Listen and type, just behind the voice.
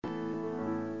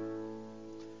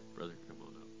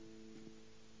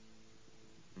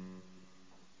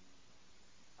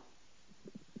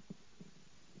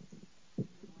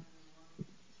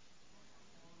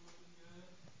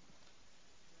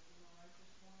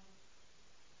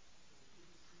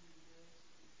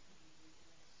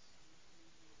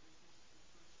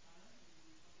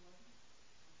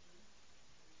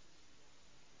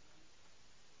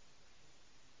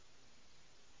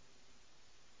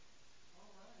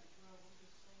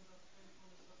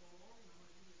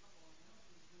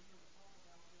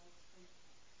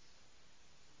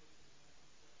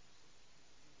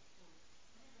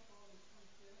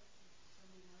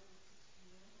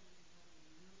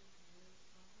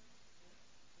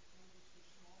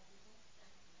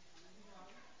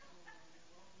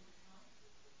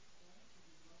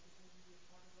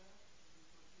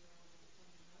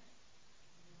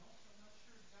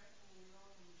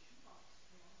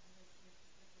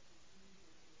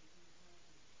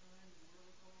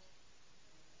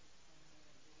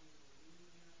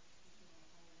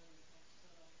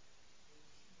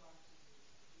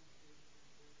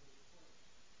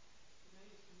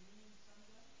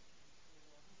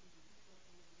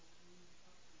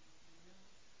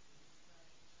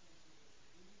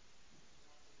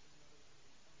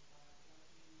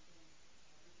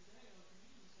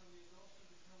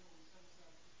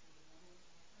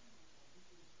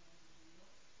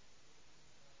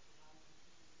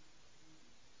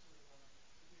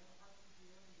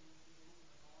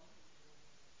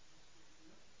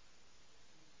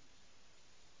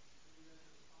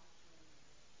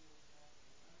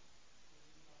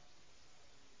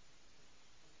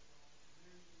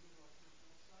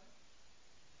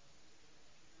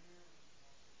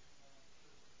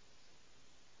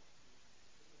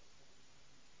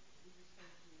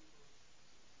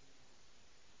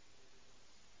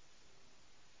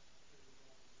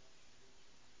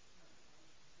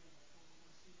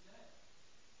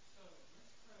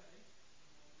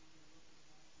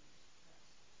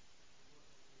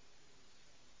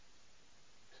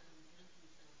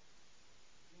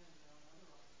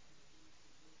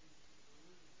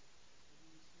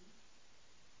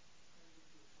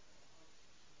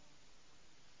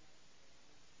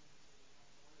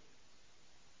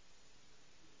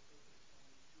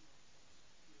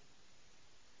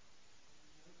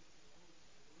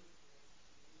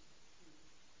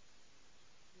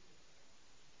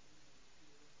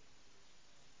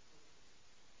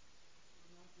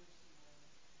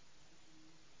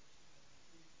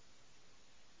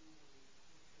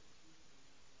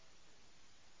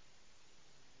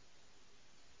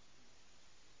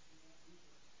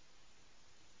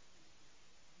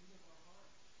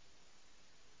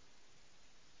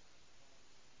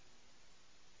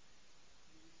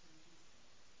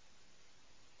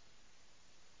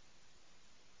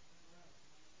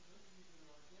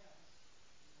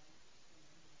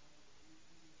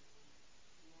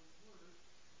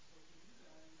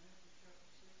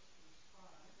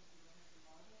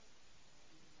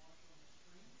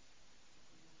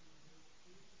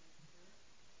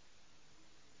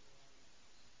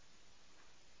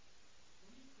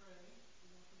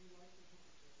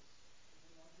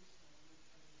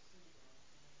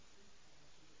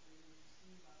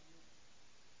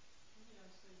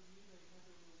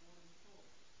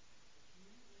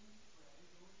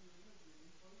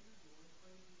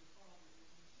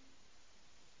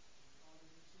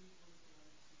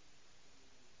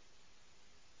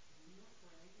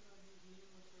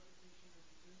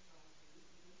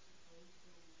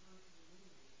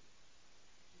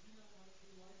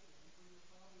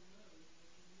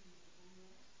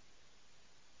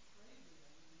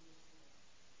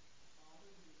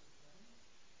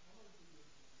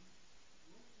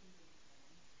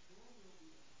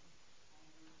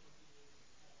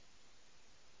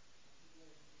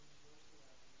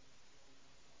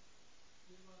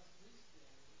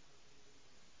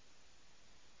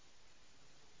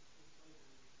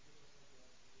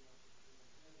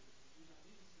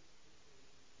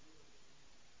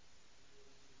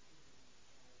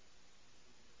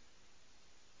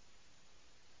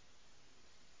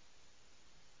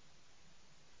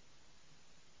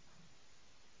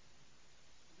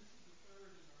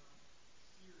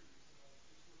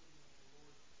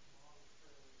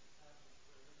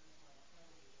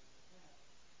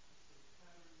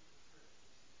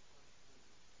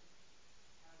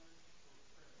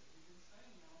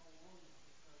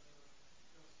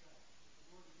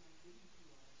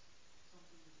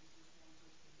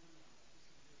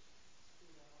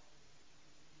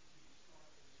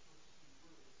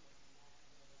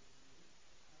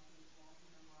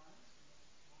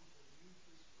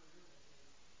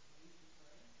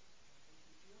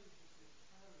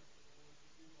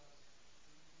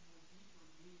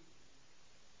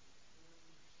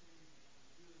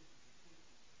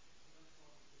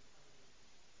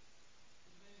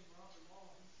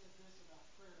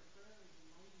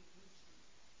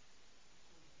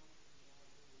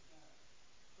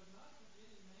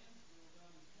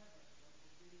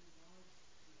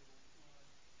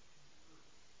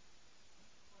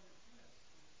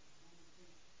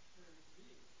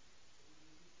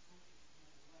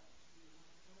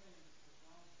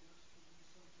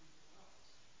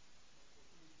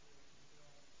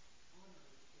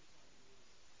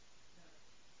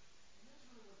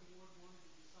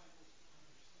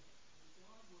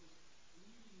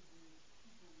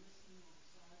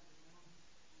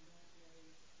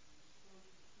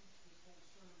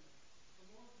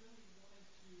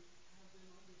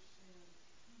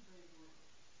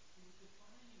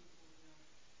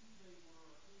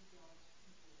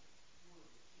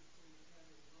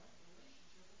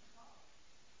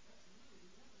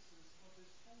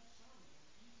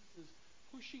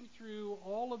pushing through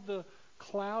all of the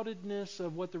cloudedness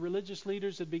of what the religious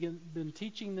leaders had been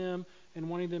teaching them and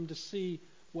wanting them to see.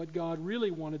 What God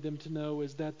really wanted them to know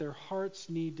is that their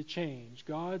hearts need to change.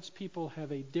 God's people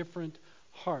have a different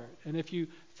heart. And if you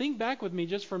think back with me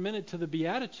just for a minute to the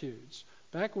Beatitudes,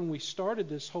 back when we started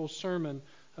this whole sermon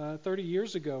 30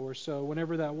 years ago or so,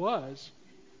 whenever that was,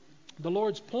 the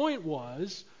Lord's point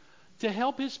was to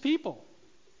help His people.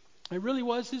 It really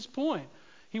was His point.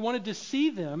 He wanted to see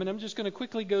them, and I'm just going to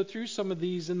quickly go through some of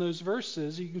these in those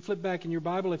verses. You can flip back in your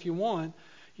Bible if you want.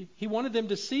 He wanted them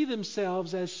to see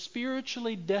themselves as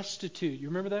spiritually destitute. You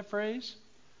remember that phrase?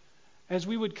 As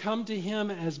we would come to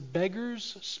Him as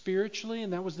beggars spiritually,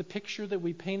 and that was the picture that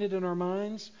we painted in our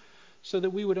minds, so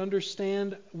that we would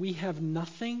understand we have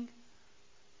nothing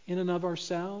in and of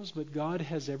ourselves, but God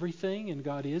has everything, and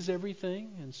God is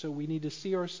everything, and so we need to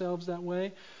see ourselves that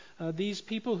way. These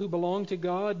people who belong to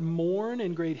God mourn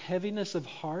in great heaviness of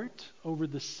heart over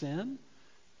the sin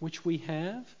which we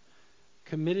have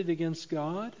committed against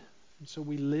God. And so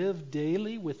we live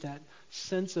daily with that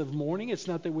sense of mourning. It's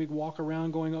not that we walk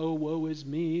around going, oh, woe is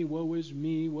me, woe is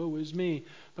me, woe is me.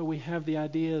 But we have the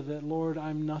idea that, Lord,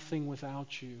 I'm nothing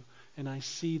without you. And I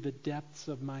see the depths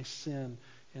of my sin.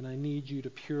 And I need you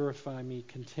to purify me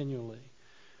continually.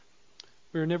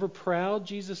 We are never proud,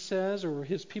 Jesus says, or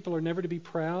His people are never to be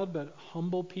proud, but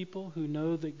humble people who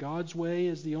know that God's way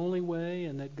is the only way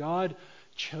and that God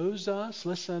chose us.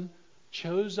 Listen.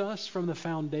 Chose us from the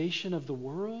foundation of the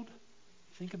world.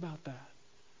 Think about that.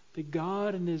 That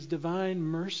God in His divine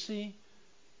mercy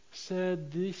said,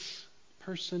 this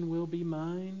person will be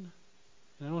mine.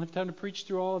 And I don't have time to preach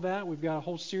through all of that. We've got a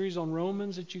whole series on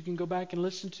Romans that you can go back and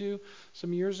listen to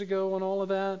some years ago on all of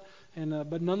that.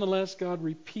 But nonetheless, God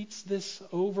repeats this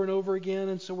over and over again.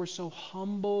 And so we're so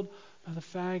humbled by the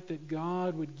fact that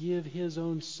God would give His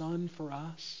own Son for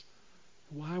us.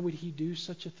 Why would He do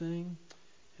such a thing?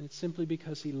 And it's simply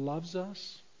because He loves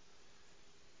us.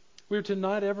 We're to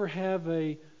not ever have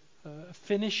a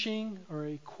finishing or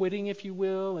a quitting, if you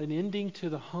will, an ending to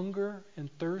the hunger and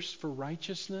thirst for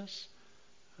righteousness.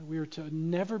 We are to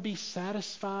never be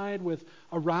satisfied with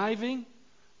arriving,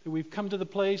 that we've come to the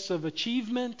place of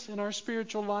achievement in our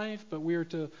spiritual life, but we are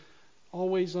to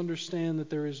always understand that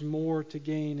there is more to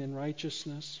gain in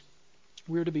righteousness.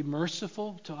 We are to be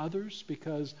merciful to others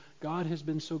because God has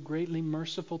been so greatly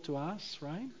merciful to us,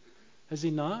 right? Has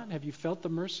He not? Have you felt the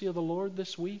mercy of the Lord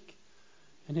this week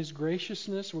and His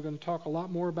graciousness? We're going to talk a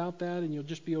lot more about that, and you'll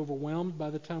just be overwhelmed by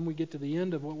the time we get to the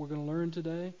end of what we're going to learn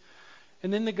today.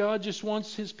 And then that God just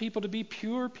wants His people to be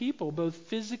pure people, both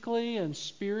physically and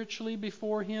spiritually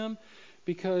before Him,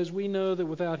 because we know that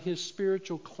without His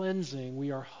spiritual cleansing,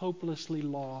 we are hopelessly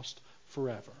lost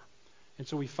forever. And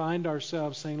so we find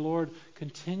ourselves saying, Lord,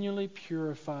 continually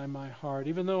purify my heart.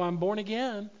 Even though I'm born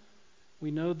again, we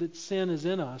know that sin is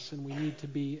in us and we need to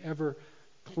be ever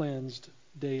cleansed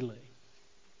daily.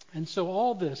 And so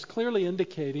all this clearly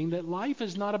indicating that life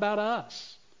is not about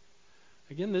us.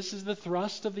 Again, this is the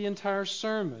thrust of the entire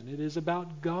sermon. It is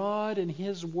about God and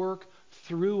His work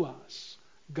through us.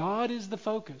 God is the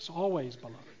focus, always,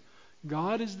 beloved.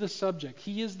 God is the subject.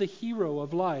 He is the hero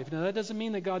of life. Now, that doesn't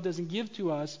mean that God doesn't give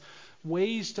to us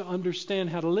ways to understand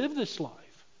how to live this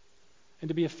life and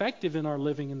to be effective in our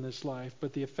living in this life.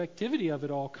 But the effectivity of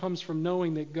it all comes from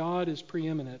knowing that God is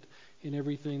preeminent in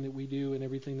everything that we do and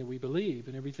everything that we believe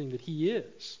and everything that He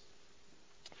is.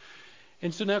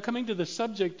 And so now coming to the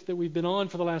subject that we've been on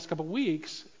for the last couple of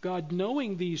weeks, God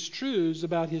knowing these truths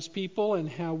about His people and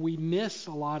how we miss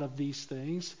a lot of these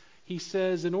things, He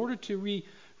says, in order to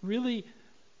really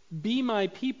be my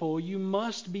people, you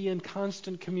must be in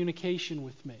constant communication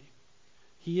with me.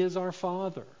 He is our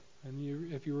Father.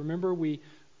 And if you remember, we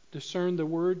discerned the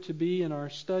word to be in our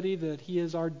study that He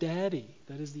is our Daddy.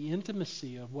 That is the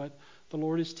intimacy of what the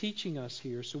Lord is teaching us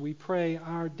here. So we pray,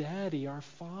 our Daddy, our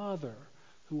Father,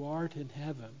 who art in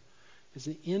heaven. Is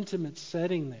an intimate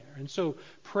setting there. And so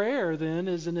prayer then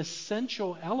is an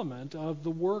essential element of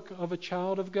the work of a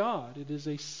child of God. It is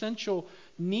an essential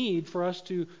need for us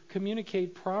to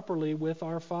communicate properly with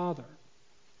our Father.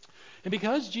 And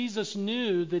because Jesus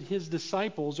knew that His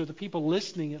disciples, or the people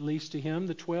listening at least to Him,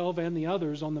 the 12 and the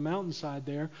others on the mountainside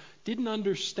there, didn't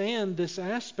understand this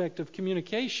aspect of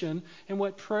communication and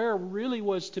what prayer really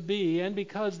was to be, and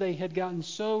because they had gotten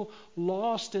so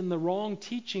lost in the wrong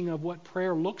teaching of what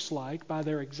prayer looks like by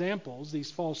their examples,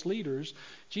 these false leaders,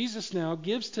 Jesus now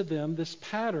gives to them this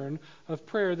pattern of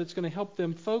prayer that's going to help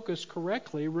them focus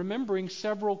correctly, remembering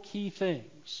several key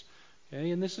things.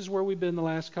 Okay, and this is where we've been the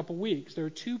last couple weeks. There are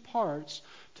two parts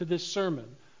to this sermon.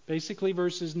 Basically,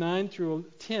 verses 9 through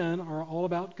 10 are all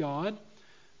about God.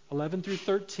 11 through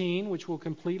 13, which we'll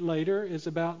complete later, is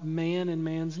about man and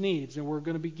man's needs. And we're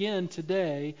going to begin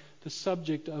today the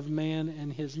subject of man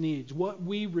and his needs, what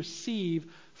we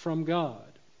receive from God.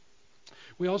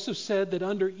 We also said that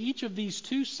under each of these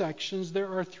two sections,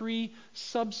 there are 3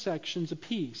 subsections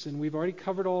apiece. And we've already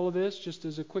covered all of this. Just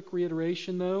as a quick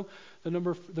reiteration, though,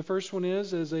 the first one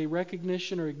is as a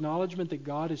recognition or acknowledgement that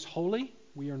God is holy.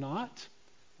 We are not.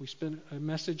 We spent a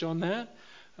message on that.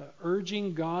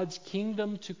 Urging God's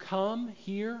kingdom to come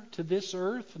here to this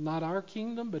earth, not our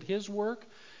kingdom, but His work,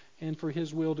 and for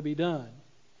His will to be done.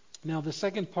 Now, the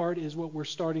second part is what we're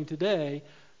starting today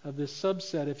of this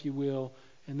subset, if you will,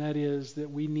 and that is that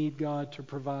we need God to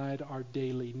provide our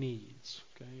daily needs.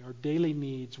 Okay? Our daily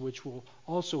needs, which will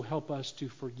also help us to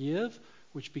forgive,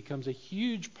 which becomes a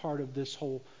huge part of this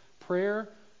whole prayer,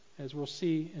 as we'll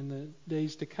see in the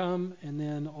days to come, and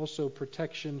then also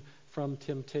protection from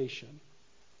temptation.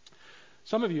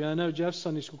 Some of you, I know Jeff's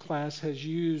Sunday school class has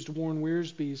used Warren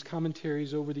Wiersbe's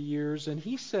commentaries over the years, and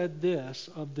he said this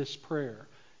of this prayer.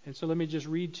 And so let me just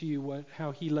read to you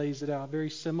how he lays it out, very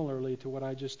similarly to what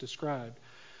I just described.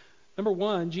 Number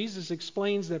 1, Jesus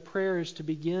explains that prayer is to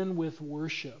begin with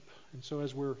worship. And so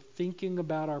as we're thinking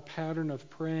about our pattern of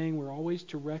praying, we're always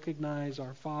to recognize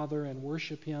our Father and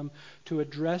worship Him, to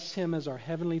address Him as our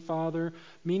Heavenly Father,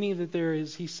 meaning that there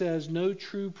is, he says, no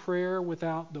true prayer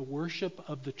without the worship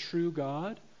of the true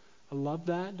God. I love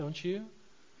that, don't you?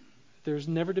 There's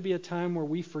never to be a time where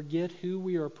we forget who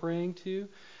we are praying to.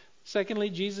 Secondly,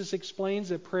 Jesus explains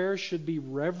that prayer should be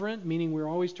reverent, meaning we're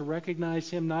always to recognize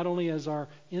Him not only as our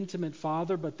intimate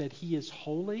Father, but that He is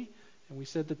holy. And we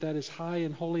said that is high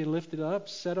and holy and lifted up,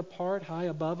 set apart, high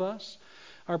above us.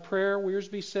 Our prayer,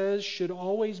 Wiersbe says, should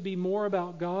always be more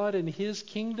about God and His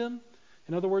kingdom.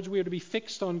 In other words, we are to be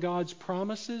fixed on God's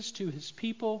promises to His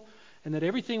people, and that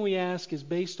everything we ask is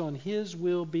based on His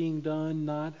will being done,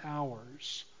 not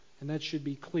ours. And that should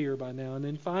be clear by now. And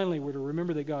then finally, we're to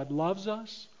remember that God loves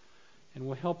us and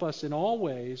will help us in all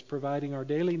ways, providing our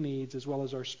daily needs as well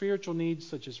as our spiritual needs,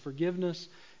 such as forgiveness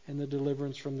and the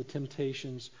deliverance from the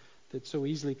temptations that so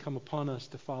easily come upon us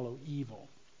to follow evil.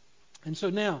 And so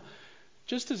now,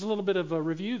 just as a little bit of a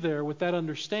review there with that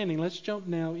understanding, let's jump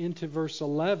now into verse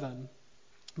 11,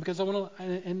 because I want to,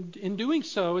 and in doing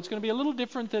so, it's going to be a little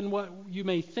different than what you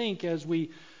may think as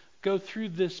we go through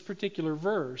this particular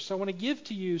verse. I want to give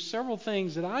to you several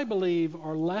things that I believe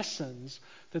are lessons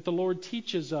that the Lord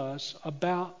teaches us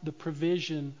about the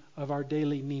provision of our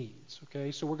daily needs.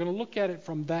 Okay, so we're going to look at it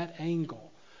from that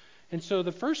angle. And so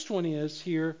the first one is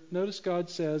here, notice God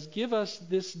says, give us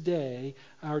this day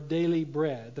our daily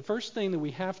bread. The first thing that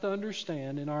we have to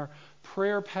understand in our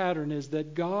prayer pattern is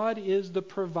that God is the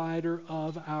provider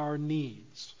of our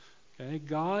needs. Okay,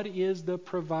 God is the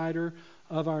provider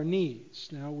of our needs.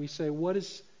 Now we say, what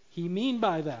does He mean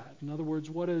by that? In other words,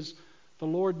 what does the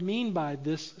Lord mean by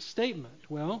this statement?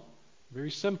 Well,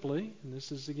 very simply, and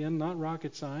this is again not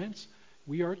rocket science,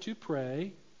 we are to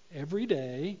pray every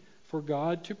day for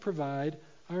God to provide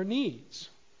our needs.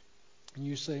 And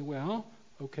you say, well,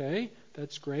 okay,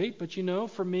 that's great, but you know,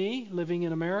 for me, living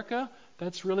in America,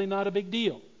 that's really not a big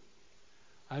deal.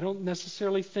 I don't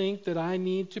necessarily think that I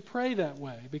need to pray that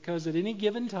way, because at any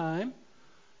given time,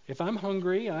 if I'm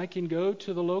hungry, I can go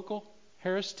to the local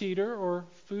Harris Teeter or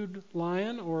Food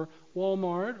Lion or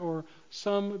Walmart or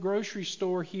some grocery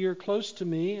store here close to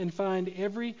me and find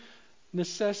every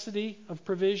necessity of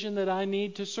provision that I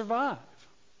need to survive.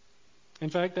 In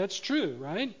fact, that's true,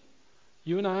 right?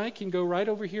 You and I can go right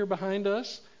over here behind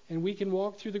us, and we can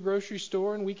walk through the grocery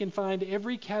store, and we can find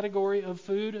every category of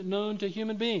food known to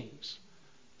human beings.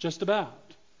 Just about.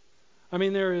 I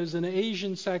mean, there is an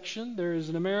Asian section, there is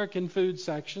an American food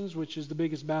section, which is the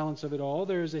biggest balance of it all.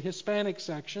 There is a Hispanic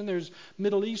section, there's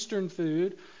Middle Eastern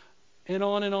food, and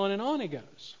on and on and on it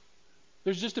goes.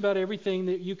 There's just about everything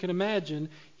that you can imagine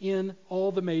in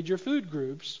all the major food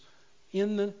groups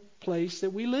in the place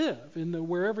that we live,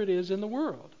 wherever it is in the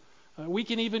world. We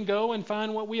can even go and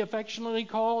find what we affectionately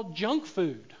call junk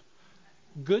food.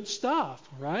 Good stuff,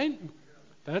 right?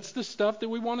 That's the stuff that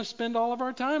we want to spend all of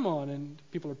our time on. And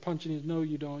people are punching his, no,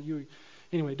 you don't.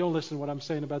 Anyway, don't listen to what I'm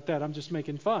saying about that. I'm just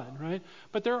making fun, right?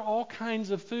 But there are all kinds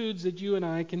of foods that you and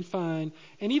I can find,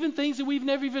 and even things that we've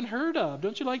never even heard of.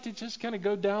 Don't you like to just kind of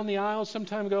go down the aisle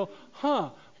sometime and go,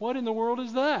 what in the world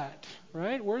is that,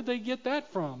 right? Where'd they get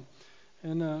that from?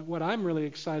 And what I'm really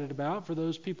excited about, for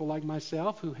those people like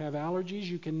myself who have allergies,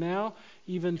 you can now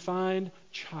even find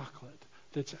chocolate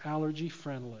that's allergy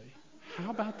friendly. How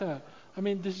about that? I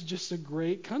mean, this is just a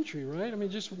great country, right? I mean,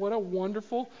 just what a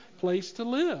wonderful place to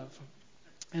live.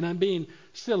 And I'm being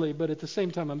silly, but at the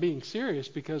same time I'm being serious,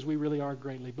 because we really are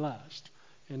greatly blessed.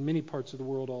 and many parts of the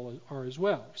world all are as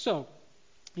well. So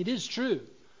it is true.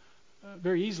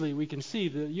 Very easily we can see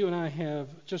that you and I have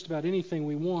just about anything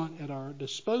we want at our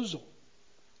disposal.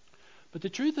 But the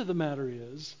truth of the matter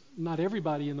is, not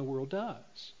everybody in the world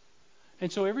does.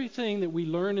 And so everything that we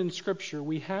learn in Scripture,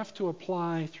 we have to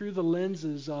apply through the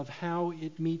lenses of how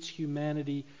it meets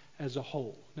humanity as a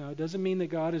whole. Now, it doesn't mean that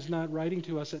God is not writing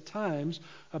to us at times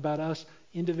about us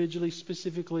individually,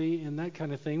 specifically, and that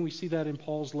kind of thing. We see that in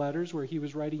Paul's letters where he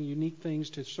was writing unique things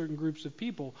to certain groups of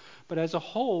people. But as a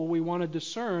whole, we want to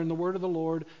discern the word of the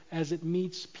Lord as it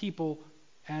meets people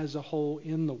as a whole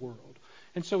in the world.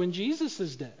 And so in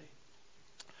Jesus' day,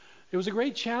 it was a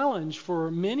great challenge for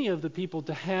many of the people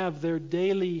to have their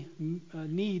daily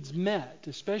needs met,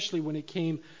 especially when it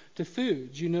came to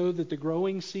foods. You know that the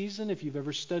growing season, if you've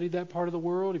ever studied that part of the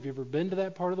world, if you've ever been to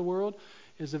that part of the world,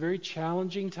 is a very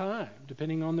challenging time,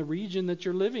 depending on the region that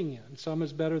you're living in. Some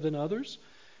is better than others.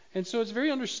 And so it's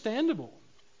very understandable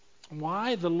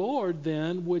why the Lord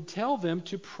then would tell them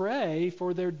to pray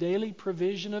for their daily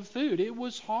provision of food. It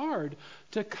was hard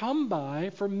to come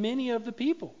by for many of the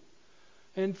people.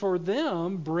 And for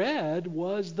them, bread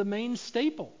was the main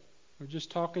staple. We're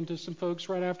just talking to some folks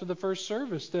right after the first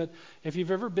service that if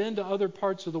you've ever been to other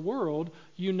parts of the world,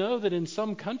 you know that in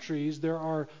some countries there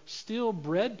are still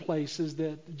bread places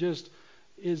that just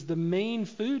is the main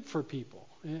food for people.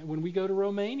 When we go to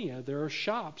Romania, there are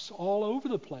shops all over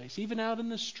the place, even out in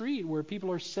the street where people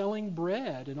are selling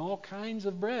bread and all kinds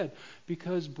of bread,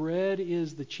 because bread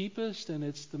is the cheapest and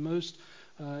it's the most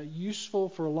useful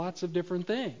for lots of different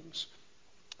things.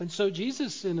 And so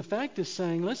Jesus, in effect, is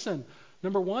saying, listen,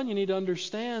 number one, you need to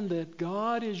understand that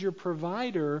God is your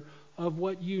provider of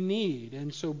what you need.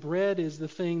 And so bread is the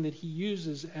thing that he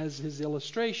uses as his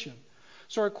illustration.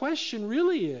 So our question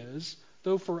really is,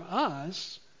 though for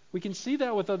us, we can see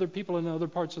that with other people in other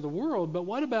parts of the world, but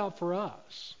what about for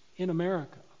us in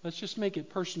America? Let's just make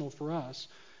it personal for us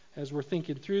as we're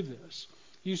thinking through this.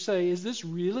 You say, is this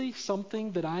really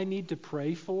something that I need to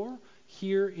pray for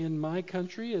here in my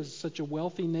country as such a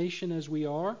wealthy nation as we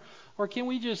are? Or can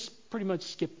we just pretty much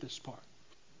skip this part?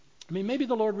 I mean, maybe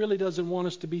the Lord really doesn't want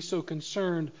us to be so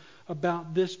concerned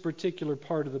about this particular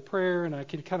part of the prayer, and I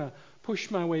can kind of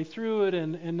push my way through it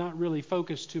and not really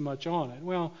focus too much on it.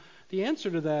 Well, the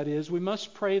answer to that is we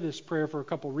must pray this prayer for a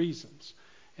couple reasons.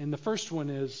 And the first one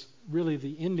is really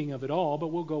the ending of it all, but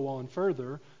we'll go on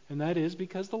further, and that is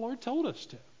because the Lord told us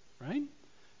to, right?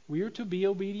 We are to be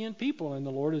obedient people, and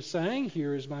the Lord is saying,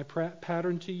 here is my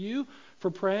pattern to you for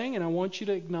praying, and I want you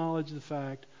to acknowledge the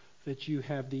fact that you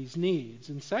have these needs.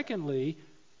 And secondly,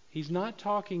 he's not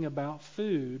talking about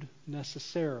food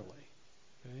necessarily.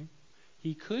 Okay?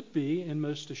 He could be, and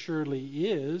most assuredly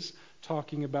is,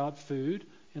 talking about food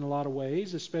in a lot of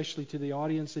ways, especially to the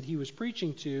audience that he was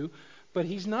preaching to, but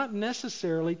he's not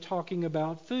necessarily talking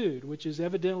about food, which is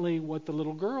evidently what the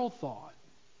little girl thought,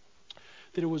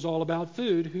 that it was all about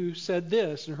food, who said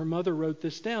this, and her mother wrote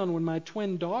this down, when my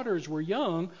twin daughters were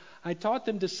young, I taught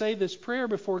them to say this prayer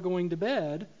before going to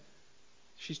bed.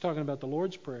 She's talking about the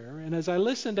Lord's Prayer. And as I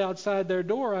listened outside their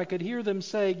door, I could hear them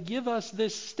say, give us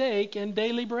this steak and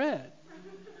daily bread.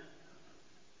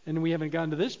 And we haven't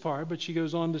gotten to this part, but she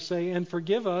goes on to say, and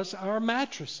forgive us our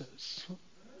mattresses.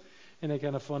 And it's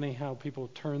kind of funny how people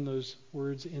turn those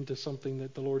words into something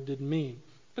that the Lord didn't mean.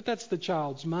 But that's the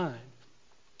child's mind.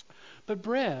 But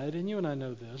bread, and you and I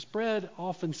know this, bread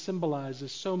often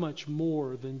symbolizes so much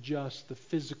more than just the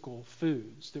physical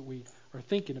foods that we are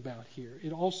thinking about here.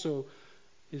 It also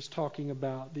is talking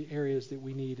about the areas that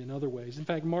we need in other ways. In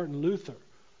fact, Martin Luther,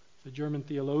 the German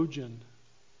theologian,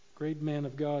 great man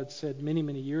of God, said many,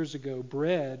 many years ago,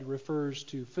 bread refers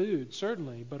to food,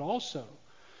 certainly, but also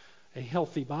a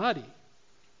healthy body,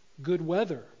 good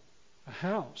weather, a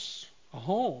house, a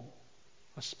home,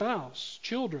 a spouse,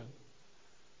 children,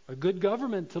 a good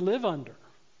government to live under.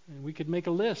 And we could make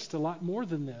a list a lot more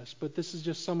than this, but this is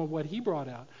just some of what he brought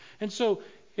out. And so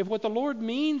if what the Lord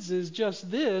means is just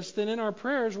this, then in our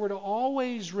prayers we're to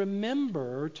always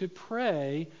remember to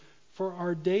pray for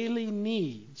our daily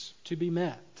needs to be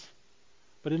met.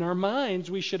 But in our minds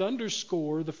we should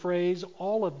underscore the phrase,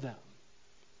 all of them.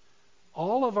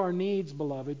 All of our needs,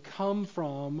 beloved, come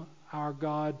from our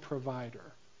God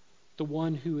provider, the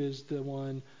one who is the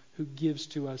one who gives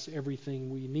to us everything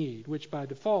we need, which by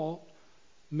default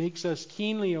makes us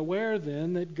keenly aware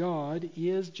then that God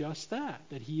is just that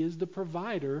He is the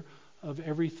provider of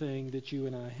everything that you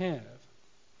and I have.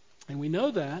 And we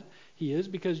know that He is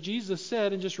because Jesus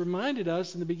said and just reminded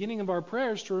us in the beginning of our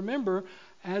prayers to remember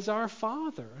as our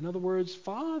Father. In other words,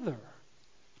 Father,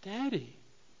 Daddy,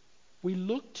 we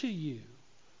look to you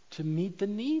to meet the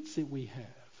needs that we have.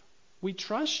 We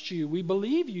trust you. We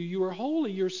believe you. You are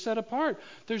holy. You're set apart.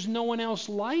 There's no one else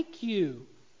like you.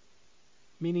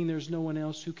 Meaning there's no one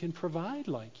else who can provide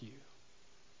like you.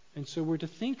 And so we're to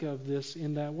think of this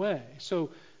in that way.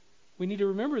 So we need to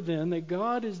remember then that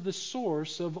God is the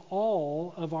source of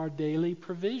all of our daily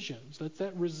provisions. Let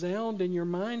that resound in your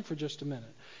mind for just a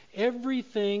minute.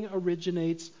 Everything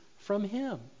originates from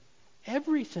Him.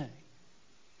 Everything.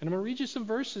 And I'm going to read you some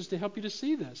verses to help you to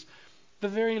see this. The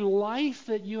very life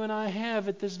that you and I have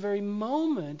at this very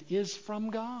moment is from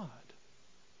God.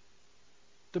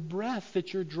 The breath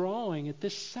that you're drawing at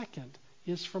this second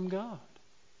is from God.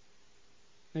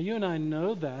 Now, you and I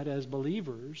know that as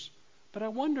believers, but I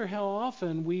wonder how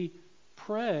often we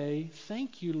pray,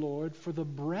 thank you, Lord, for the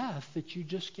breath that you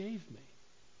just gave me.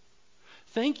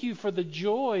 Thank you for the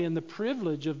joy and the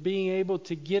privilege of being able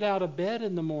to get out of bed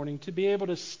in the morning, to be able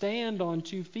to stand on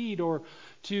 2 feet or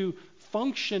to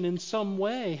function in some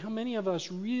way. How many of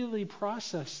us really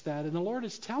process that? And the Lord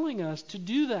is telling us to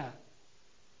do that.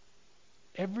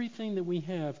 Everything that we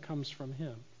have comes from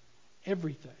Him.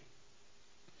 Everything.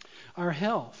 Our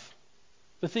health,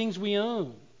 the things we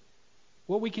own,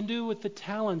 what we can do with the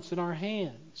talents in our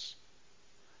hands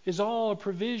is all a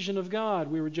provision of God.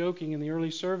 We were joking in the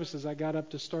early services. I got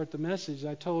up to start the message.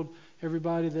 I told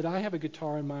everybody that I have a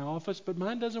guitar in my office, but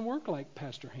mine doesn't work like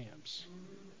Pastor Ham's.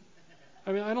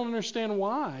 I mean, I don't understand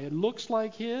why. It looks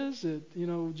like his.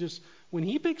 Just when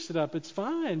he picks it up, it's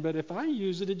fine. But if I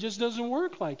use it, it just doesn't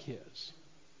work like his.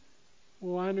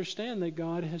 Well, I understand that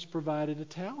God has provided a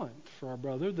talent for our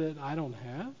brother that I don't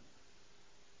have.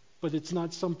 But it's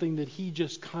not something that he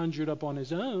just conjured up on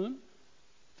his own.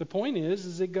 The point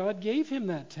is that God gave him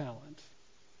that talent.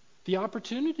 The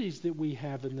opportunities that we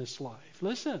have in this life.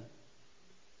 Listen.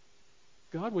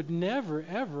 God would never,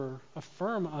 ever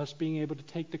affirm us being able to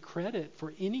take the credit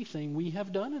for anything we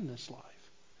have done in this life.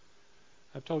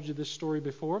 I've told you this story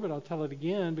before, but I'll tell it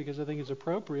again because I think it's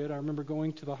appropriate. I remember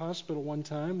going to the hospital one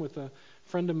time with a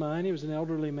friend of mine. He was an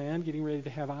elderly man getting ready to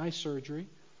have eye surgery.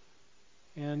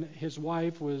 And his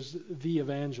wife was the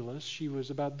evangelist. She was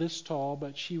about this tall,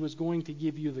 but she was going to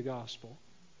give you the gospel.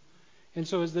 And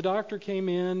so as the doctor came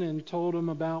in and told him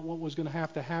about what was going to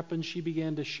have to happen, she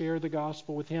began to share the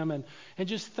gospel with him and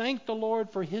just thank the Lord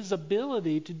for His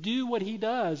ability to do what He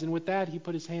does. And with that, he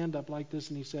put his hand up like this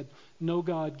and he said, "No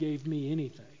God gave me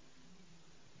anything.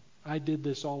 I did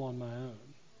this all on my own."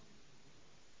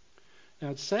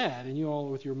 Now it's sad, and you all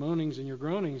with your moanings and your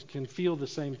groanings can feel the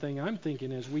same thing I'm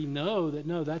thinking as we know that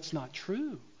no, that's not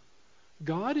true.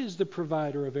 God is the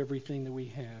provider of everything that we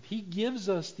have. He gives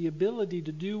us the ability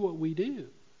to do what we do.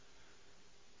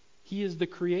 He is the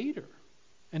creator.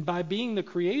 And by being the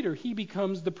creator, He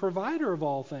becomes the provider of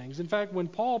all things. In fact, when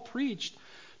Paul preached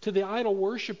to the idol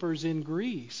worshippers in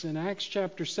Greece in Acts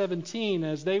chapter 17,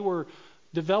 as they were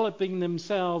developing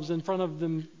themselves in front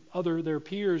of their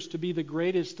peers to be the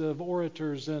greatest of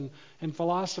orators and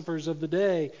philosophers of the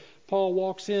day, Paul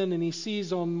walks in and he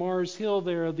sees on Mars Hill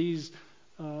there these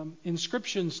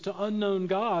inscriptions to unknown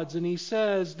gods, and he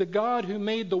says, "The God who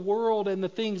made the world and the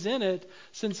things in it,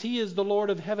 since He is the Lord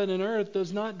of heaven and earth,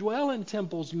 does not dwell in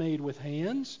temples made with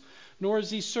hands, nor is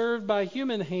He served by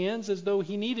human hands as though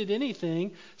He needed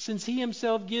anything, since He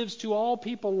Himself gives to all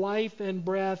people life and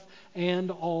breath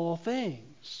and all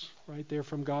things." Right there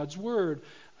from God's Word,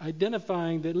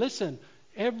 identifying that, listen,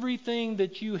 everything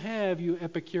that you have, you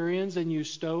Epicureans and you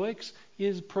Stoics,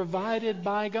 is provided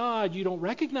by God. You don't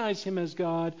recognize Him as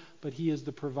God, but He is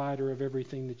the provider of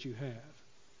everything that you have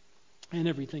and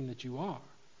everything that you are.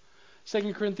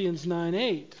 2 Corinthians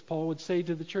 9:8, Paul would say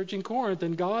to the church in Corinth,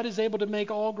 "And God is able to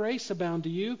make all grace abound to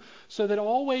you, so that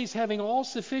always having all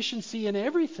sufficiency in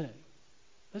everything."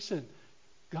 Listen,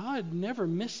 God never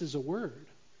misses a word.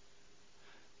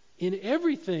 "In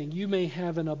everything you may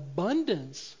have an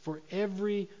abundance for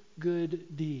every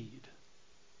good deed."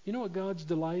 You know what God's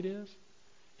delight is?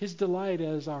 His delight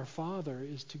as our Father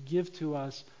is to give to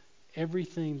us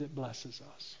everything that blesses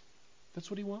us. That's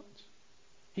what He wants.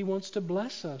 He wants to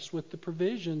bless us with the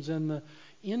provisions and the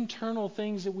internal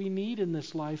things that we need in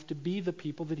this life to be the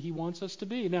people that He wants us to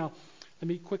be. Now, let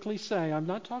me quickly say, I'm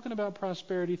not talking about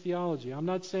prosperity theology. I'm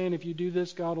not saying if you do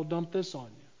this, God will dump this on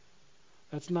you.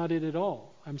 That's not it at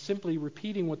all. I'm simply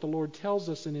repeating what the Lord tells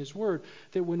us in His Word,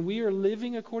 that when we are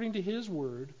living according to His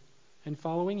Word and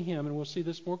following Him, and we'll see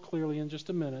this more clearly in just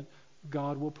a minute,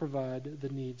 God will provide the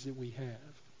needs that we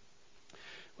have.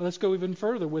 Well, let's go even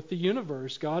further with the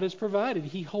universe. God has provided.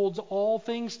 He holds all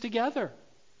things together.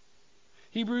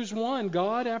 Hebrews 1,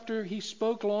 God, after He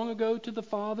spoke long ago to the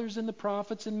fathers and the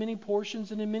prophets in many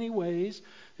portions and in many ways,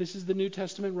 this is the New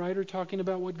Testament writer talking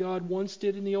about what God once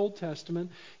did in the Old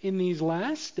Testament. In these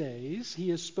last days, He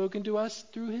has spoken to us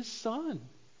through His Son,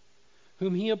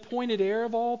 whom He appointed heir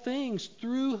of all things,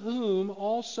 through whom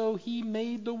also He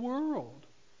made the world.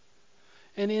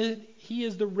 And He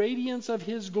is the radiance of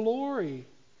His glory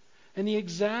and the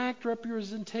exact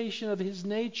representation of His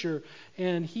nature.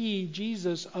 And He,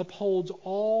 Jesus, upholds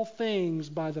all things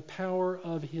by the power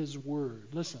of His word.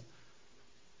 Listen,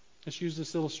 let's use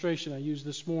this illustration I used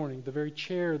this morning. The very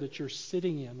chair that you're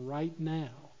sitting in right now.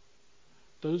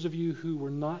 Those of you who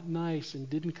were not nice and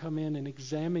didn't come in and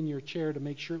examine your chair to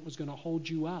make sure it was going to hold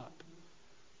you up.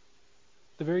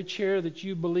 The very chair that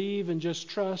you believe and just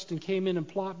trust and came in and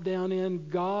plopped down in,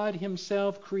 God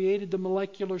Himself created the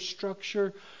molecular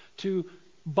structure to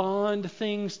bond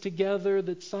things together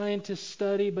that scientists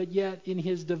study, but yet in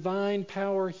His divine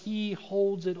power, He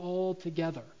holds it all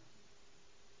together.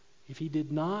 If He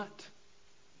did not,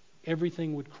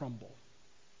 everything would crumble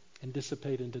and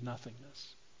dissipate into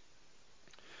nothingness.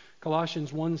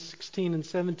 Colossians 1:16 and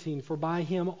 17, for by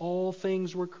Him all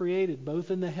things were created, both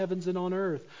in the heavens and on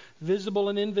earth, visible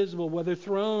and invisible, whether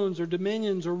thrones or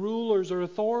dominions or rulers or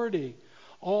authority.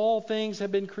 All things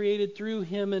have been created through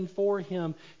Him and for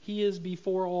Him. He is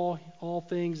before all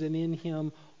things, and in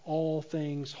Him all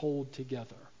things hold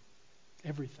together.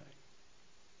 Everything.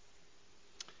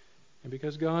 And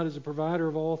because God is a provider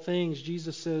of all things,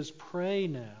 Jesus says, pray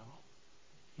now.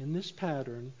 In this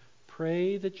pattern,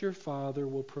 pray that your Father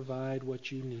will provide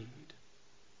what you need.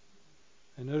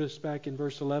 And notice back in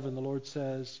verse 11, the Lord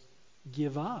says,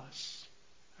 give us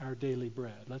our daily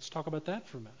bread. Let's talk about that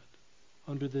for a minute.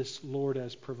 Under this Lord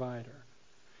as provider.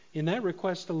 In that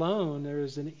request alone, there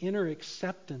is an inner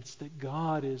acceptance that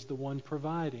God is the one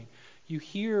providing. You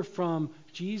hear from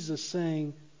Jesus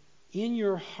saying, in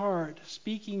your heart,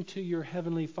 speaking to your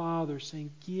Heavenly Father, saying,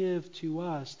 give to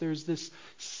us. There's this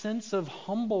sense of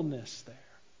humbleness there.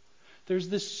 There's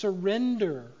this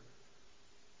surrender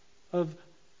of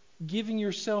giving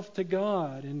yourself to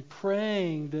God and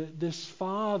praying that this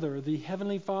Father, the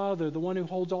Heavenly Father, the one who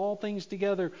holds all things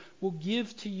together, will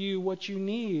give to you what you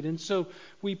need. And so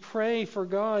we pray for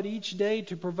God each day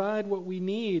to provide what we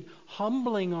need,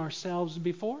 humbling ourselves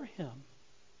before Him.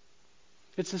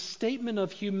 It's a statement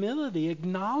of humility,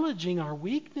 acknowledging our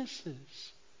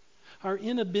weaknesses, our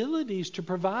inabilities to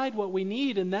provide what we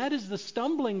need. And that is the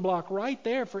stumbling block right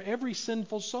there for every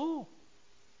sinful soul.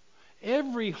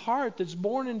 Every heart that's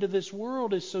born into this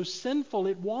world is so sinful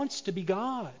it wants to be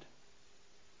God.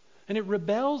 And it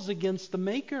rebels against the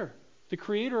Maker, the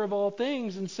Creator of all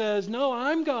things, and says, no,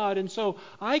 I'm God, and so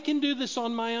I can do this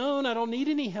on my own. I don't need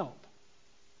any help.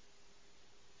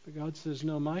 But God says,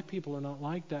 no, my people are not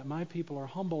like that. My people are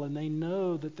humble, and they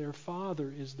know that their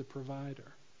Father is the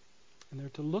provider. And they're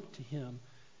to look to Him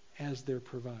as their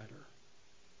provider.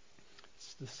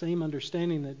 It's the same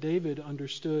understanding that David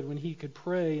understood when he could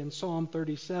pray in Psalm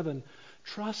 37,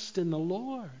 trust in the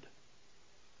Lord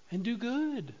and do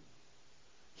good.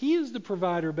 He is the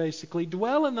provider, basically.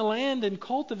 Dwell in the land and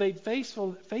cultivate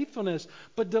faithfulness,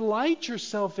 but delight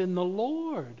yourself in the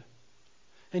Lord,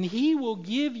 and He will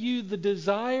give you the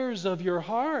desires of your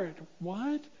heart.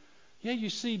 What? Yeah,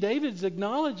 you see, David's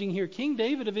acknowledging here, King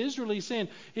David of Israel, he's saying,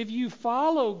 if you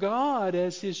follow God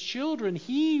as His children,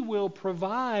 He will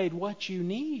provide what you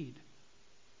need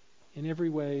in every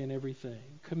way and everything.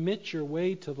 Commit your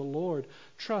way to the Lord.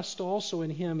 Trust also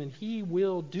in Him, and He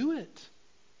will do it.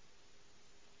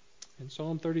 In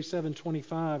Psalm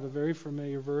 37:25, a very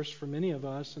familiar verse for many of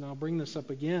us, and I'll bring this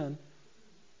up again.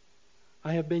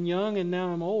 I have been young and now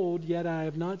I'm old, yet I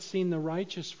have not seen the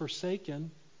righteous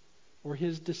forsaken, or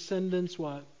his descendants,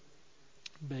 what?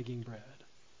 Begging bread.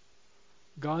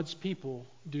 God's people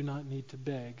do not need to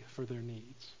beg for their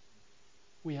needs.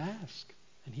 We ask,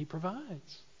 and He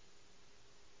provides.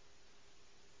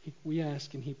 We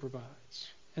ask, and He provides.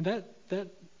 And that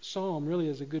psalm really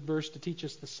is a good verse to teach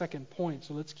us the second point.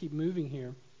 So let's keep moving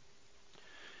here.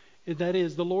 That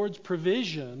is, the Lord's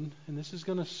provision, and this is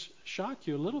going to shock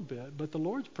you a little bit, but the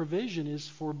Lord's provision is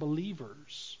for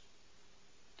believers.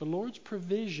 The Lord's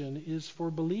provision is for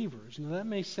believers. Now that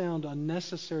may sound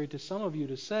unnecessary to some of you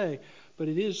to say, but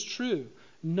it is true.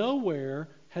 Nowhere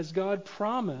has God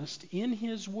promised in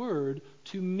His Word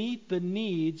to meet the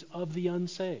needs of the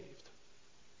unsaved.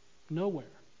 Nowhere.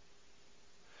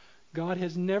 God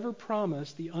has never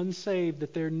promised the unsaved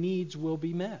that their needs will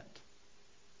be met.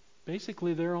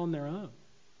 Basically, they're on their own.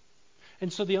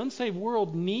 And so the unsaved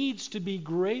world needs to be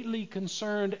greatly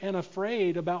concerned and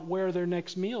afraid about where their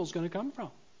next meal is going to come from.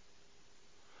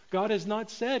 God has not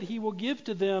said He will give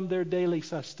to them their daily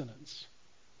sustenance.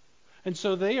 And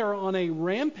so they are on a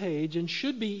rampage, and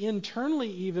should be internally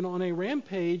even on a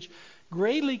rampage,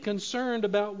 greatly concerned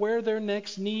about where their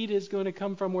next need is going to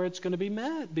come from, where it's going to be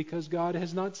met, because God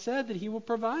has not said that He will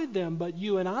provide them. But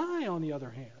you and I, on the other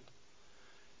hand,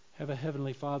 have a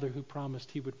Heavenly Father who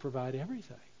promised He would provide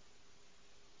everything.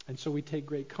 And so we take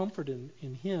great comfort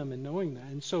in Him and knowing that.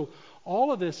 And so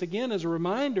all of this, again, is a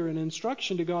reminder and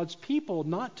instruction to God's people,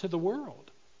 not to the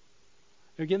world.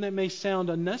 Again, that may sound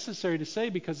unnecessary to say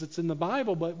because it's in the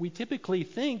Bible, but we typically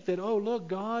think that, oh, look,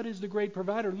 God is the great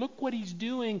provider. Look what He's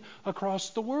doing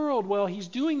across the world. Well, He's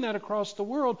doing that across the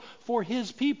world for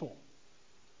His people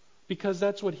because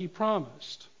that's what He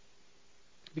promised.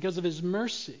 Because of His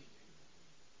mercy,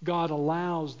 God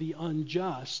allows the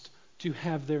unjust to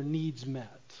have their needs met.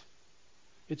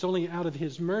 It's only out of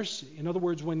His mercy. In other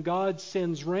words, when God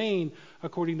sends rain,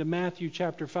 according to Matthew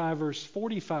chapter 5, verse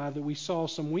 45 that we saw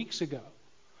some weeks ago,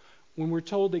 when we're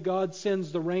told that God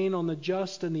sends the rain on the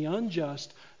just and the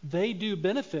unjust, they do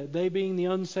benefit, they being the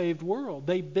unsaved world.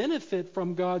 They benefit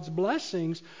from God's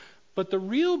blessings, but the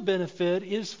real benefit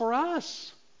is for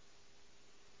us.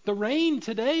 The rain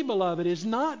today, beloved, is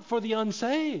not for the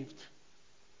unsaved.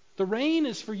 The rain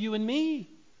is for you and me.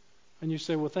 And you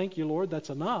say, well, thank you, Lord, that's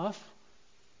enough.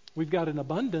 We've got an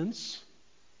abundance,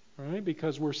 right?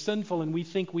 Because we're sinful and we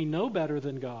think we know better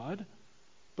than God.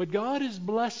 But God is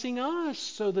blessing us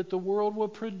so that the world will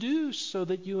produce, so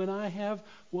that you and I have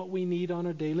what we need on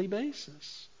a daily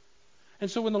basis. And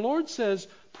so when the Lord says,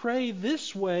 pray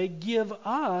this way, give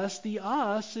us, the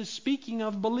us is speaking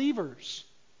of believers,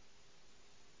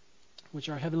 which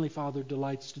our Heavenly Father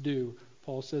delights to do.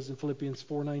 Paul says in Philippians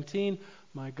 4:19,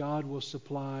 my God will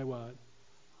supply what?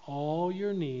 All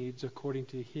your needs according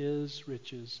to His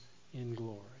riches in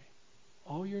glory.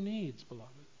 All your needs, beloved.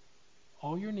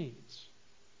 All your needs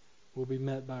will be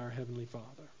met by our Heavenly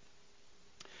Father.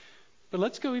 But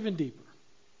let's go even deeper,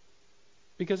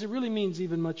 because it really means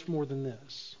even much more than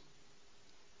this.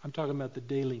 I'm talking about the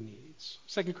daily needs.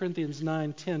 2 Corinthians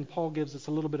 9:10, Paul gives us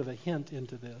a little bit of a hint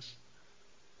into this.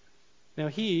 Now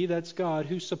He, that's God,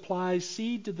 who supplies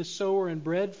seed to the sower and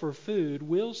bread for food,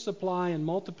 will supply and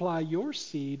multiply your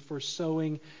seed for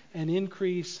sowing and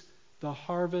increase the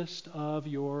harvest of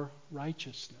your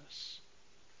righteousness.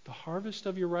 The harvest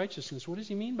of your righteousness. What does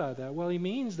He mean by that? Well, He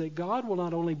means that God will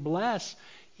not only bless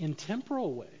in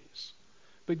temporal ways,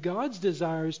 but God's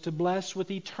desire is to bless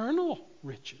with eternal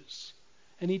riches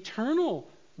and eternal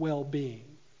well-being.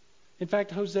 In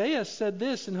fact, Hosea said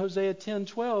this in Hosea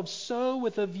 10:12, sow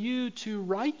with a view to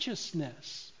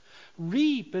righteousness,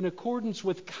 reap in accordance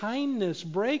with kindness,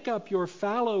 break up your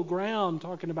fallow ground,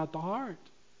 talking about the heart.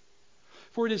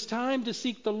 For it is time to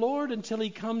seek the Lord until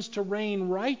He comes to rain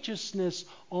righteousness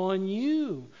on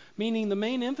you. Meaning the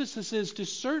main emphasis is to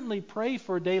certainly pray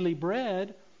for daily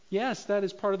bread. Yes, that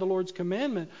is part of the Lord's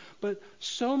commandment. But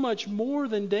so much more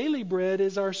than daily bread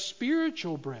is our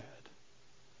spiritual bread.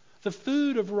 The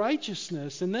food of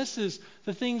righteousness. And this is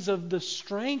the things of the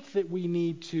strength that we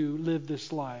need to live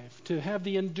this life. To have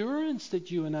the endurance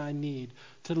that you and I need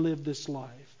to live this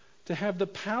life. To have the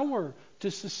power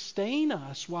to sustain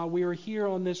us while we are here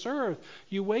on this earth.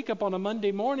 You wake up on a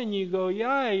Monday morning and you go,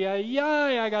 yay,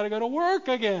 I got to go to work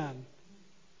again.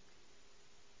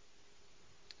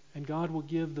 And God will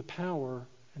give the power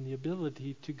and the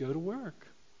ability to go to work.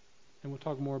 And we'll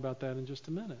talk more about that in just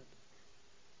a minute.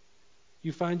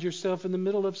 You find yourself in the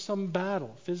middle of some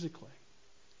battle physically,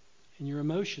 and your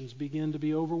emotions begin to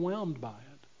be overwhelmed by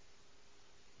it.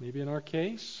 Maybe in our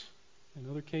case, in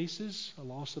other cases, a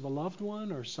loss of a loved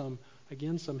one or some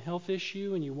health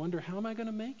issue, and you wonder, how am I going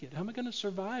to make it? How am I going to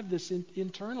survive this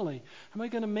internally? How am I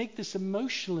going to make this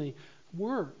emotionally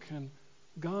work? And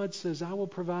God says, I will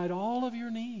provide all of your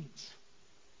needs,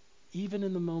 even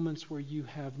in the moments where you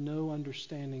have no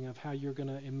understanding of how you're going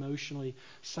to emotionally,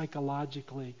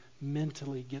 psychologically,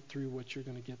 mentally get through what you're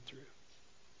going to get through.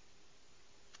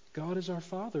 God is our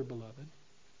Father, beloved,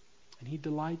 and He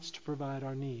delights to provide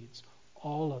our needs,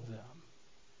 all of them.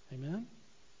 Amen?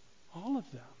 All of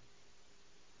them.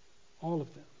 All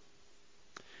of them.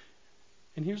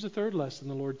 And here's the third lesson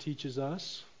the Lord teaches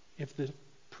us. If the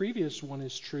previous one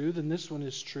is true, then this one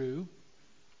is true.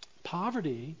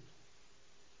 Poverty,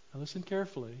 now listen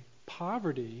carefully,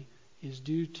 poverty is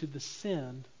due to the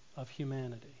sin of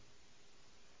humanity.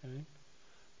 Okay?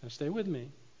 Now stay with me.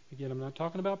 Again, I'm not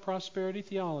talking about prosperity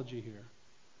theology here.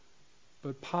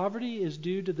 But poverty is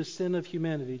due to the sin of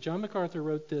humanity. John MacArthur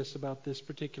wrote this about this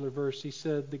particular verse. He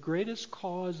said, the greatest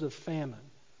cause of famine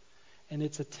and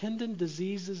its attendant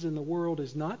diseases in the world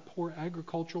is not poor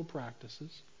agricultural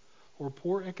practices or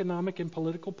poor economic and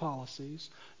political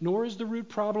policies, nor is the root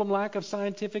problem lack of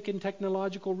scientific and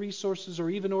technological resources or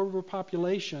even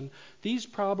overpopulation. These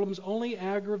problems only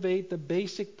aggravate the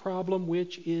basic problem,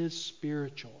 which is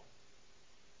spiritual.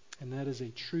 And that is a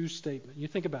true statement. You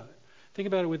think about it. Think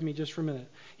about it with me just for a minute.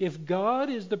 If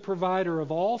God is the provider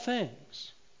of all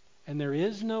things, and there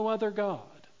is no other God,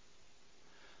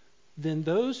 then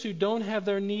those who don't have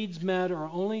their needs met are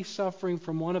only suffering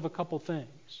from one of a couple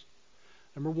things.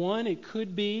 Number one, it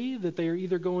could be that they are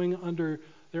either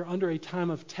they're under a time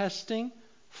of testing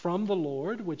from the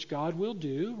Lord, which God will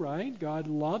do, right? God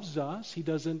loves us. He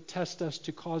doesn't test us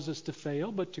to cause us to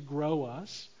fail, but to grow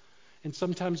us. And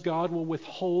sometimes God will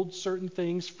withhold certain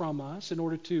things from us in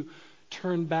order to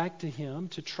turn back to Him,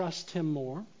 to trust Him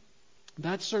more.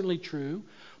 That's certainly true.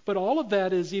 But all of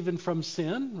that is even from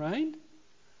sin, right?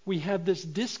 We have this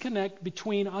disconnect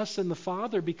between us and the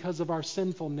Father because of our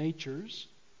sinful natures.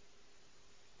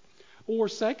 Or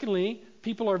secondly,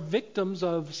 people are victims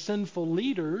of sinful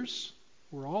leaders.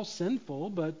 We're all sinful,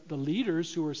 but the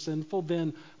leaders who are sinful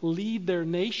then lead their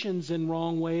nations in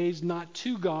wrong ways, not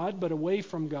to God, but away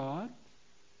from God.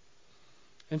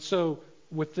 And so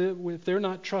if they're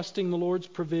not trusting the Lord's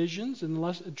provisions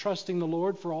and trusting the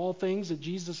Lord for all things that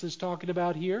Jesus is talking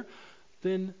about here,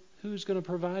 then who's going to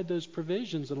provide those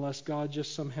provisions unless God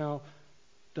just somehow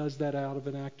does that out of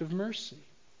an act of mercy?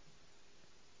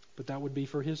 But that would be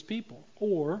for His people.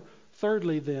 Or,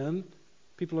 thirdly then,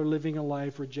 people are living a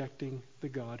life rejecting the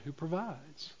God who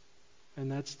provides.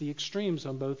 And that's the extremes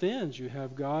on both ends. You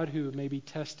have God who may be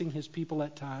testing His people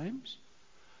at times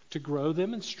to grow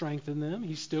them and strengthen them.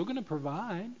 He's still going to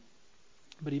provide,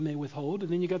 but He may withhold.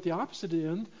 And then you got the opposite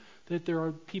end, that there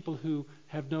are people who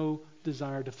have no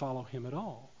desire to follow Him at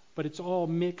all. But it's all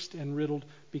mixed and riddled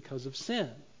because of sin.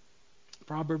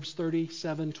 Proverbs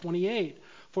 37:28.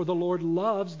 For the Lord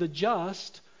loves the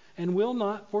just and will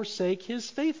not forsake His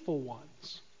faithful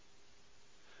ones.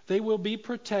 They will be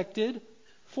protected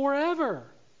forever.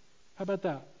 How about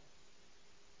that?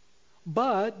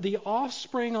 But the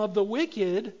offspring of the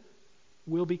wicked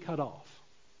will be cut off.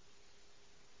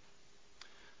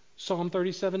 Psalm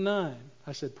 37:9.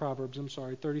 I said Proverbs,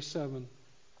 37.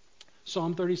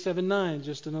 Psalm 37:9,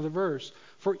 just another verse.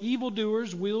 For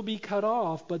evildoers will be cut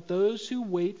off, but those who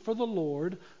wait for the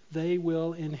Lord, they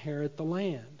will inherit the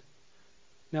land.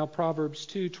 Now Proverbs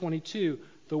 2:22.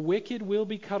 The wicked will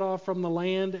be cut off from the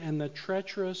land, and the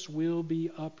treacherous will be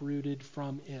uprooted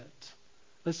from it.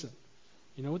 Listen,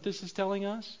 you know what this is telling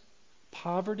us?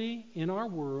 Poverty in our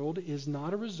world is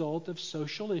not a result of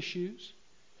social issues.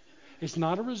 It's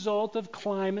not a result of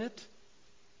climate,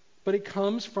 but it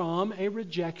comes from a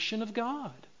rejection of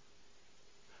God.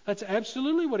 That's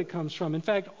absolutely what it comes from. In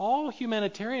fact, all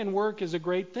humanitarian work is a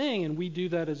great thing, and we do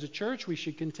that as a church. We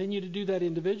should continue to do that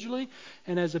individually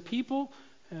and as a people,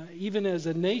 even as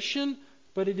a nation.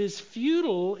 But it is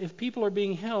futile if people are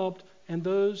being helped and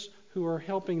those who are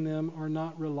helping them are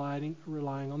not relying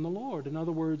on the Lord. In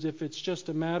other words, if it's just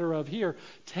a matter of, here,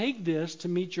 take this to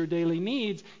meet your daily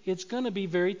needs, it's going to be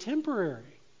very temporary.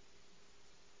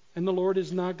 And the Lord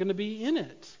is not going to be in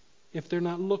it if they're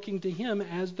not looking to Him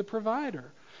as the provider.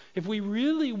 If we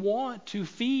really want to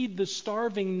feed the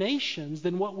starving nations,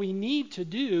 then what we need to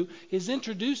do is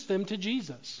introduce them to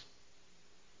Jesus.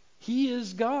 He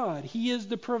is God. He is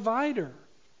the provider.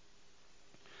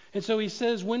 And so He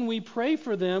says when we pray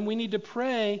for them, we need to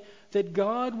pray that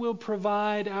God will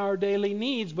provide our daily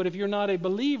needs. But if you're not a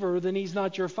believer, then He's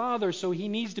not your Father, so He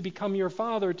needs to become your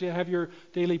Father to have your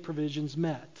daily provisions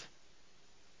met.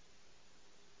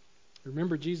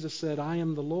 Remember, Jesus said, I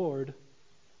am the Lord,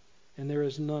 and there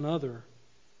is none other.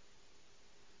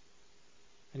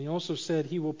 And He also said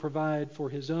He will provide for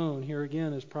His own. Here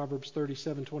again is Proverbs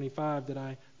 37:25 that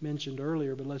I mentioned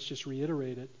earlier, but let's just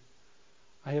reiterate it.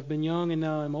 I have been young and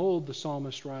now I'm old, the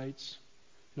psalmist writes.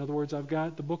 In other words, I've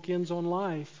got the bookends on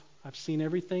life. I've seen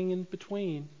everything in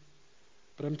between.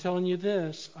 But I'm telling you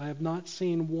this, I have not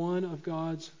seen one of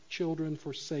God's children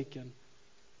forsaken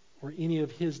or any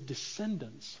of His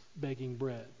descendants begging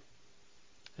bread.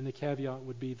 And the caveat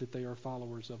would be that they are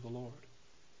followers of the Lord.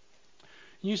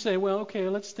 And you say, well, okay,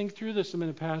 let's think through this a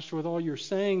minute, Pastor, with all you're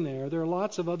saying there. There are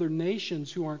lots of other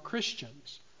nations who aren't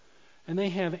Christians, and they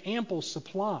have ample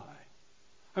supply.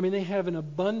 I mean, they have an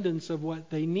abundance of what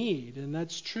they need, and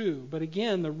that's true. But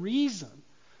again, the reason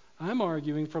I'm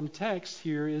arguing from text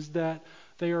here is that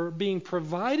they are being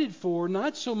provided for,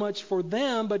 not so much for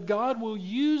them, but God will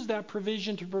use that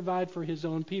provision to provide for His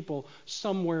own people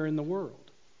somewhere in the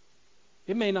world.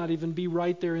 It may not even be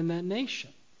right there in that nation.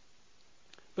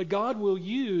 But God will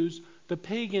use the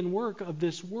pagan work of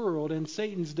this world and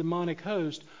Satan's demonic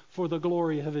host for the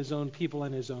glory of his own people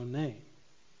and his own name.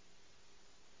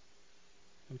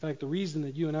 In fact, the reason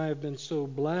that you and I have been so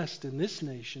blessed in this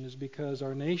nation is because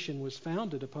our nation was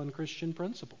founded upon Christian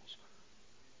principles.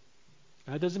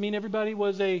 That doesn't mean everybody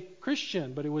was a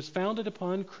Christian, but it was founded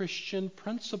upon Christian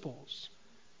principles.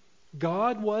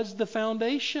 God was the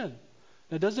foundation.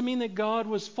 That doesn't mean that God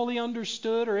was fully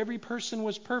understood or every person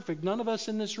was perfect. None of us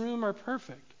in this room are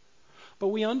perfect. But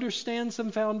we understand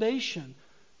some foundation.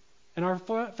 And our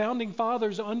founding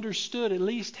fathers understood, at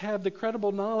least have the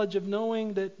credible knowledge of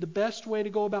knowing that the best way to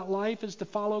go about life is to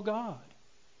follow God.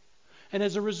 And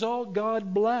as a result,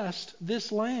 God blessed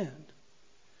this land.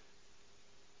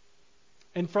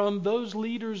 And from those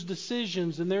leaders'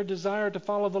 decisions and their desire to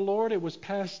follow the Lord, it was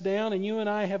passed down, and you and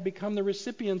I have become the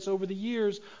recipients over the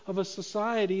years of a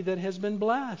society that has been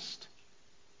blessed.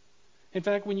 In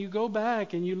fact, when you go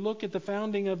back and you look at the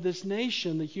founding of this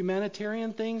nation, the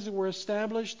humanitarian things that were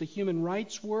established, the human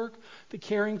rights work, the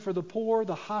caring for the poor,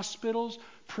 the hospitals,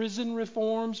 prison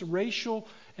reforms, racial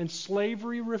and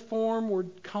slavery reform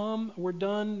were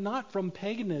done not from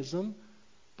paganism,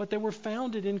 but they were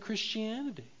founded in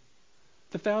Christianity.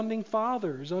 The founding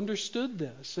fathers understood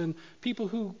this, and people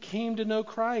who came to know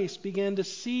Christ began to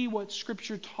see what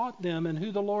Scripture taught them and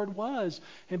who the Lord was,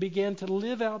 and began to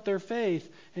live out their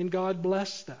faith, and God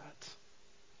blessed that.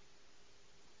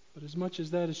 But as much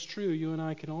as that is true, you and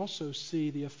I can also see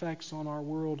the effects on our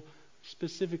world,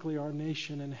 specifically our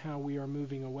nation, and how we are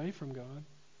moving away from God.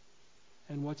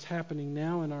 And what's happening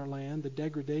now in our land, the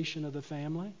degradation of the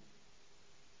family,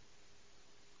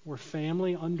 where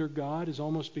family under God has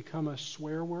almost become a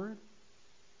swear word.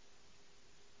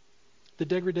 The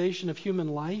degradation of human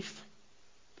life,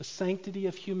 the sanctity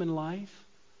of human life,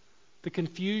 the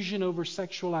confusion over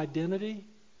sexual identity,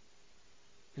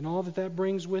 and all that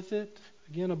brings with it.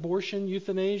 Again, abortion,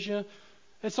 euthanasia,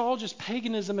 it's all just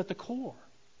paganism at the core.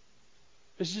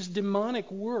 It's just demonic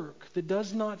work that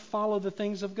does not follow the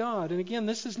things of God. And again,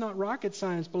 this is not rocket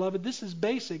science, beloved. This is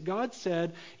basic. God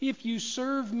said, if you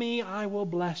serve me, I will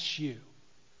bless you.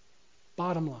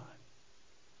 Bottom line.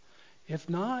 If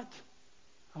not,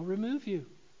 I'll remove you.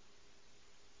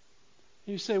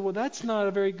 You say, well, that's not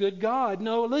a very good God.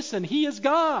 No, listen, He is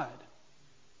God.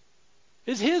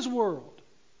 It's His world.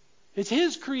 It's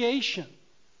His creation.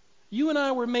 You and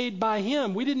I were made by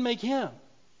Him. We didn't make Him.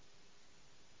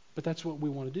 But that's what we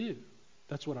want to do.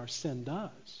 That's what our sin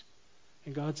does.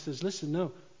 And God says, listen,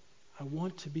 no, I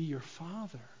want to be your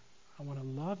Father. I want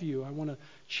to love you. I want to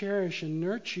cherish and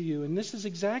nurture you. And this is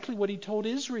exactly what He told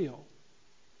Israel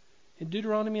in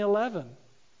Deuteronomy 11.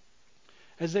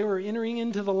 As they were entering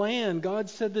into the land, God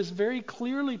said this very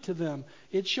clearly to them.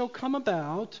 It shall come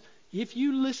about, if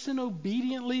you listen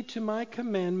obediently to my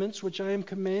commandments, which I am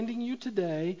commanding you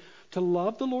today, to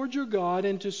love the Lord your God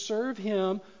and to serve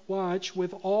Him, watch,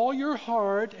 with all your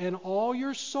heart and all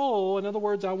your soul. In other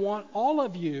words, I want all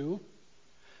of you,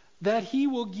 that He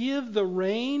will give the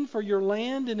rain for your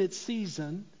land in its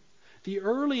season, the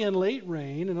early and late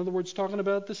rain, in other words, talking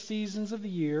about the seasons of the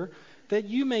year, that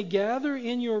you may gather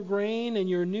in your grain and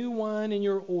your new wine and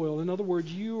your oil. In other words,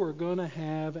 you are going to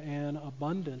have an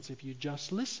abundance if you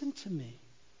just listen to me.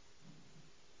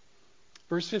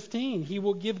 Verse 15, He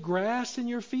will give grass in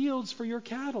your fields for your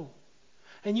cattle,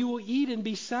 and you will eat and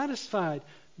be satisfied.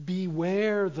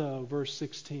 Beware, though, verse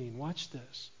 16, watch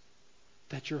this,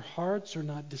 that your hearts are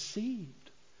not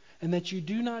deceived, and that you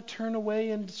do not turn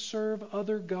away and serve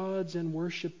other gods and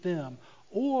worship them.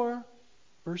 Or,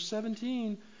 verse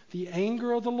 17, the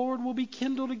anger of the Lord will be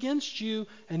kindled against you,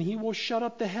 and He will shut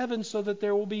up the heavens so that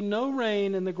there will be no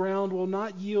rain, and the ground will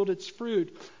not yield its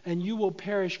fruit, and you will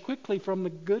perish quickly from the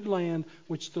good land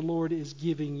which the Lord is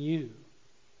giving you.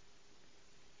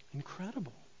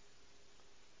 Incredible.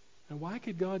 And why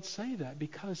could God say that?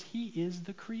 Because He is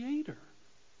the Creator,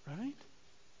 right?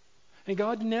 And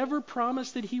God never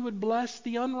promised that He would bless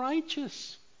the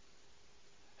unrighteous.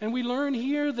 And we learn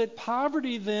here that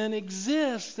poverty then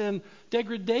exists and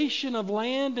degradation of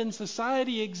land and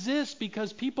society exists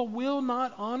because people will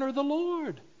not honor the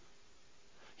Lord.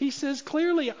 He says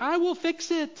clearly, I will fix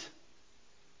it.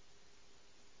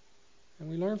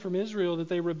 And we learn from Israel that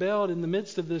they rebelled in the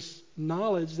midst of this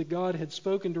knowledge that God had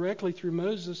spoken directly through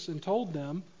Moses and told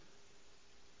them.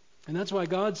 And that's why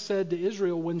God said to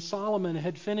Israel when Solomon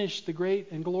had finished the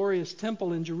great and glorious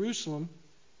temple in Jerusalem,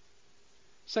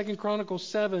 2 Chronicles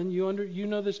 7, you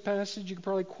know this passage, you can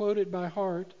probably quote it by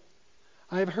heart.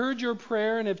 I have heard your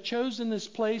prayer and have chosen this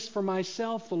place for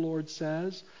myself, the Lord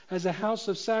says, as a house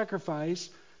of sacrifice.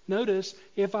 Notice,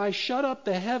 if I shut up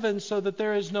the heavens so that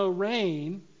there is no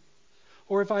rain,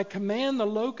 or if I command the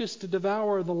locust to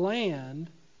devour the land,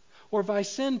 or if I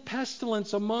send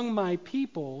pestilence among my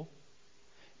people,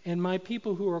 and my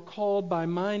people who are called by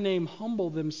my name humble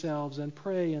themselves and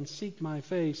pray and seek my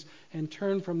face and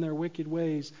turn from their wicked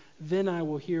ways, then I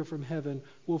will hear from heaven,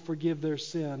 will forgive their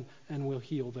sin, and will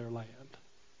heal their land.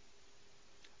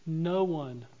 No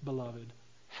one, beloved,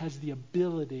 has the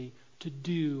ability to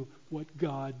do what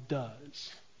God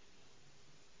does.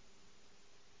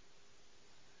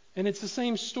 And it's the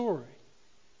same story.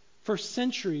 For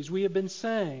centuries we have been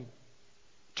saying,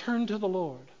 turn to the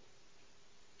Lord.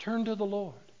 Turn to the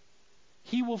Lord.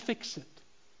 He will fix it.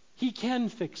 He can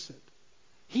fix it.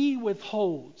 He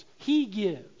withholds. He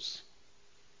gives.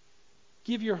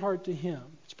 Give your heart to Him.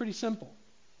 It's pretty simple.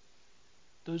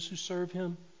 Those who serve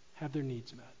Him have their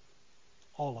needs met.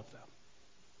 All of them.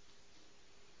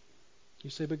 You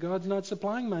say, but God's not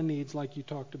supplying my needs like you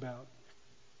talked about.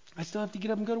 I still have to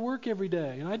get up and go to work every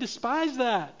day. And I despise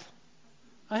that.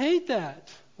 I hate that.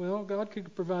 Well, God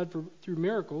could provide through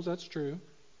miracles. That's true.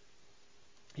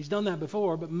 He's done that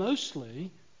before. But mostly,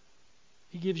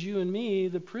 He gives you and me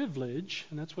the privilege,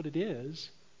 and that's what it is,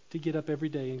 to get up every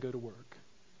day and go to work.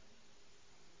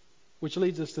 Which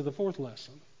leads us to the fourth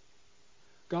lesson.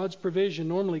 God's provision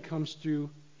normally comes through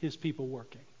His people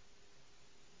working.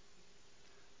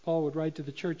 Paul would write to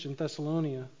the church in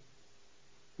Thessalonica,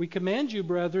 we command you,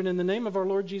 brethren, in the name of our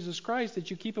Lord Jesus Christ,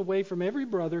 that you keep away from every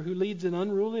brother who leads an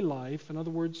unruly life. In other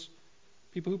words,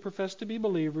 people who profess to be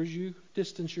believers, you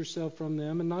distance yourself from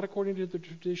them, and not according to the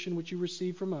tradition which you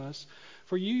received from us.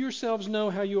 For you yourselves know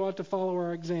how you ought to follow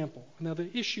our example. Now the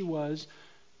issue was,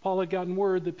 Paul had gotten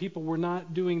word that people were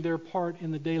not doing their part in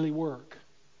the daily work.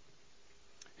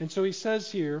 And so he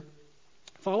says here,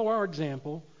 follow our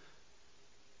example.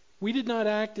 We did not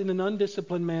act in an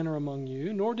undisciplined manner among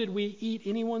you, nor did we eat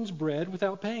anyone's bread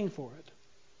without paying for it.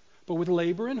 But with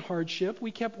labor and hardship,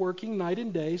 we kept working night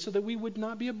and day so that we would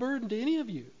not be a burden to any of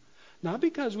you. Not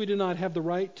because we do not have the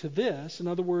right to this, in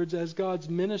other words, as God's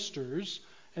ministers,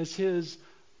 as His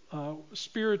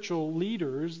spiritual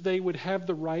leaders, they would have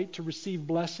the right to receive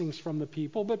blessings from the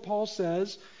people. But Paul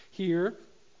says here,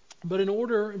 but in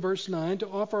order, in verse 9, to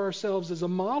offer ourselves as a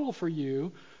model for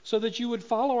you so that you would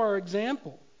follow our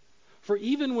example. For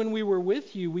even when we were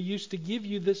with you, we used to give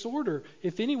you this order.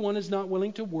 If anyone is not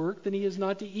willing to work, then he is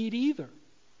not to eat either.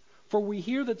 For we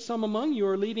hear that some among you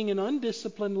are leading an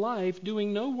undisciplined life,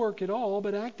 doing no work at all,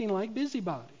 but acting like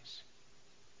busybodies.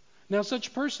 Now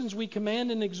such persons we command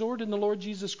and exhort in the Lord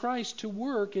Jesus Christ to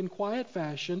work in quiet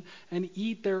fashion and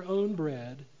eat their own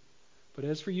bread. But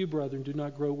as for you, brethren, do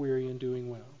not grow weary in doing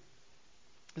well.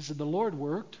 He said the Lord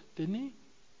worked, didn't He?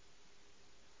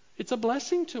 It's a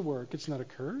blessing to work. It's not a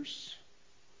curse.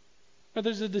 Now,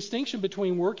 there's a distinction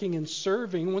between working and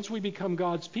serving. Once we become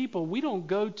God's people, we don't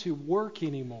go to work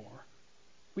anymore.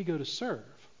 We go to serve,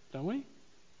 don't we?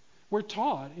 We're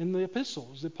taught in the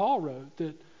epistles that Paul wrote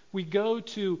that we go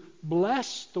to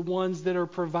bless the ones that are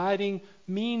providing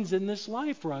means in this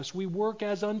life for us. We work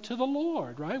as unto the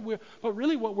Lord, right? But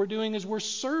really what we're doing is we're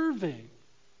serving.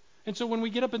 And so when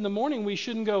we get up in the morning, we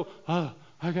shouldn't go,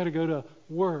 I got to go to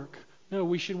work. No,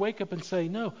 we should wake up and say,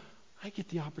 no, I get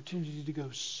the opportunity to go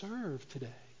serve today.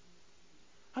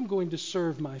 I'm going to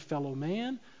serve my fellow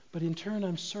man, but in turn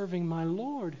I'm serving my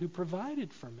Lord who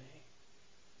provided for me.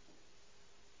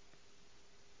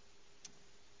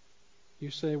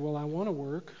 You say, well, I want to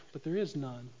work, but there is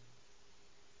none.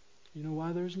 You know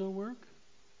why there's no work?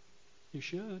 You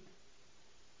should,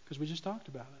 because we just talked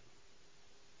about it.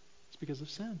 It's because of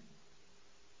sin.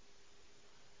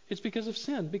 It's because of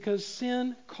sin, because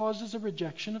sin causes a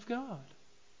rejection of God.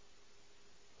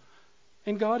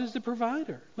 And God is the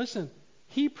provider. Listen,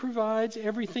 He provides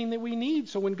everything that we need.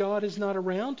 So when God is not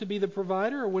around to be the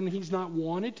provider, or when He's not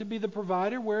wanted to be the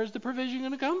provider, where is the provision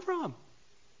going to come from?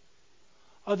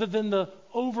 Other than the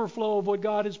overflow of what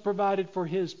God has provided for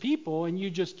His people, and you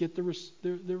just get the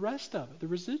rest of it, the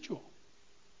residual.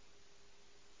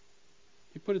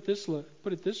 You put it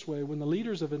this way, when the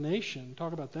leaders of a nation,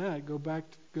 talk about that,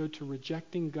 go to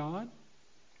rejecting God,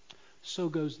 so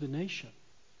goes the nation.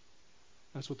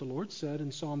 That's what the Lord said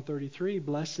in Psalm 33,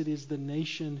 blessed is the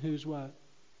nation whose what?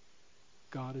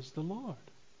 God is the Lord.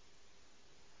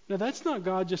 Now that's not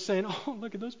God just saying, oh,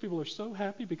 look at those people are so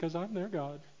happy because I'm their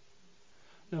God.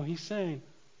 No, He's saying,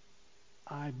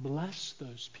 I bless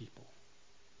those people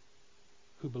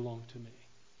who belong to me.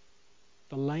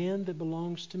 The land that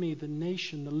belongs to me, the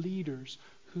nation, the leaders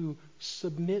who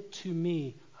submit to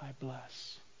me, I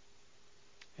bless.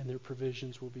 And their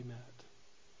provisions will be met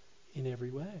in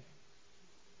every way.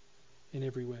 In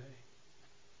every way.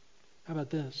 How about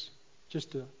this?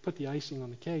 Just to put the icing on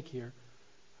the cake here.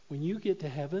 When you get to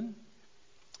heaven,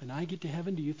 and I get to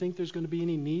heaven, do you think there's going to be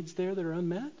any needs there that are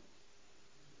unmet?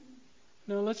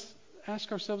 No, let's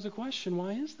ask ourselves a question.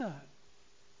 Why is that?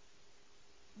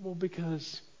 Well,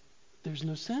 because there's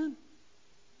no sin,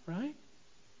 right?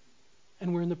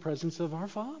 And we're in the presence of our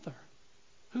Father,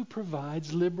 who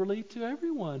provides liberally to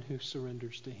everyone who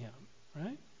surrenders to Him,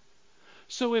 right?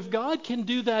 So if God can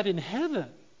do that in heaven,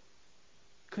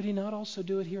 could He not also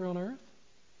do it here on earth?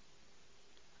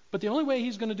 But the only way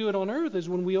He's going to do it on earth is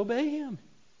when we obey Him.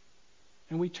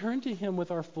 And we turn to Him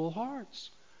with our full hearts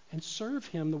and serve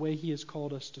Him the way He has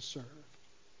called us to serve.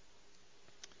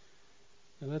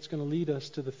 And that's going to lead us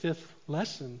to the fifth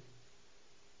lesson.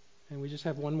 And we just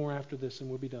have one more after this and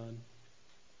we'll be done.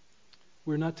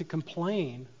 We're not to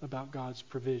complain about God's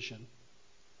provision,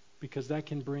 because that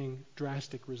can bring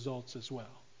drastic results as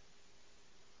well.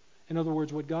 In other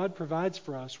words, what God provides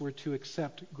for us, we're to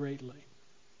accept greatly.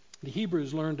 The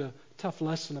Hebrews learned a tough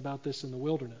lesson about this in the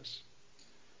wilderness.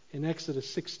 In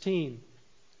Exodus 16,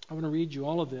 I want to read you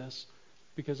all of this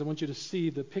because I want you to see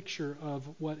the picture of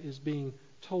what is being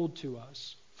told to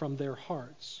us from their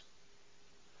hearts.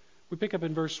 We pick up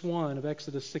in verse 1 of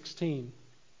Exodus 16.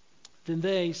 Then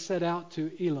they set out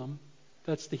to Elim,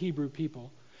 that's the Hebrew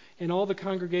people, and all the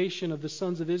congregation of the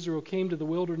sons of Israel came to the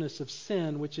wilderness of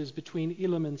Sin, which is between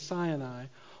Elim and Sinai,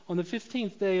 on the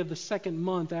 15th day of the second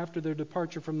month after their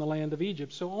departure from the land of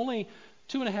Egypt. So only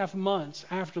 2.5 months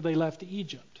after they left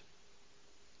Egypt.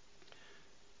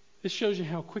 This shows you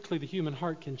how quickly the human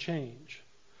heart can change.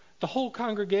 The whole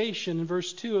congregation, in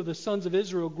verse 2, of the sons of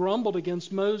Israel grumbled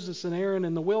against Moses and Aaron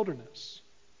in the wilderness.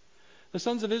 The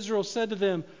sons of Israel said to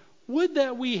them, "Would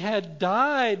that we had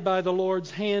died by the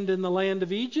Lord's hand in the land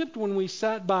of Egypt when we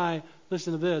sat by,"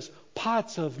 listen to this,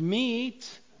 "pots of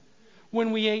meat,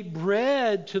 when we ate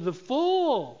bread to the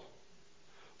full.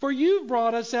 For you've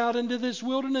brought us out into this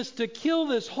wilderness to kill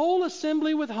this whole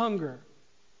assembly with hunger."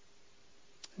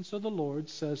 And so the Lord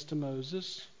says to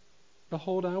Moses,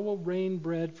 "Behold, I will rain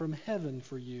bread from heaven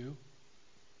for you,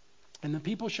 and the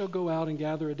people shall go out and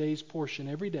gather a day's portion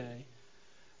every day,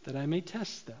 that I may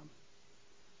test them,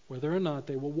 whether or not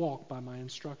they will walk by my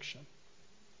instruction.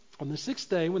 On the 6th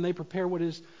day, when they prepare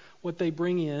what they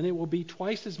bring in, it will be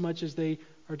twice as much as they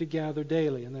are to gather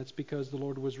daily." And that's because the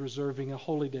Lord was reserving a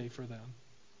holy day for them.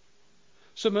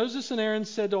 So Moses and Aaron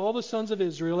said to all the sons of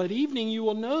Israel, "At evening you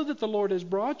will know that the Lord has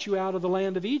brought you out of the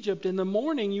land of Egypt. In the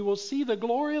morning you will see the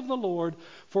glory of the Lord,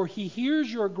 for He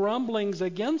hears your grumblings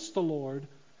against the Lord.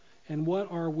 And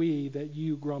what are we that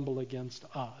you grumble against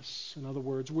us?" In other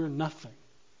words, we're nothing.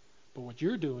 But what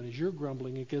you're doing is you're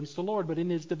grumbling against the Lord. But in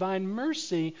His divine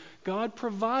mercy, God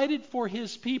provided for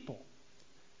His people.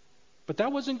 But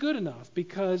that wasn't good enough,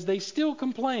 because they still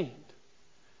complained.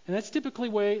 And that's typically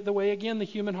the way, again, the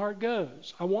human heart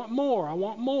goes. I want more, I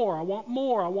want more, I want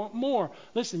more, I want more.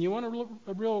 Listen, you want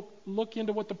a real look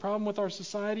into what the problem with our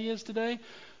society is today?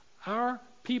 Our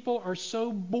people are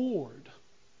so bored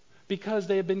because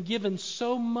they have been given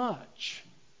so much.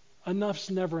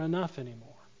 Enough's never enough anymore.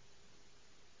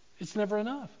 It's never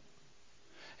enough.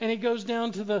 And it goes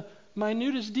down to the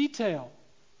minutest detail.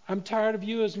 I'm tired of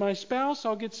you as my spouse,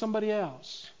 I'll get somebody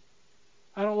else.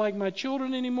 I don't like my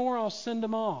children anymore, I'll send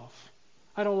them off.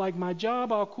 I don't like my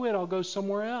job, I'll quit, I'll go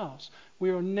somewhere else. We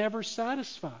are never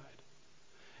satisfied.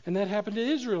 And that happened to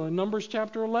Israel in Numbers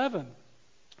chapter 11.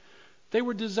 They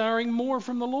were desiring more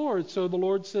from the Lord. So the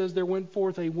Lord says there went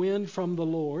forth a wind from the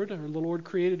Lord, or the Lord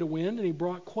created a wind, and He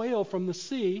brought quail from the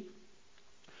sea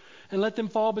and let them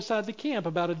fall beside the camp,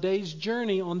 about a day's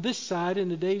journey on this side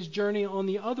and a day's journey on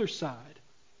the other side.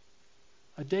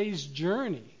 A day's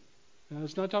journey. Now,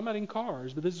 it's not talking about in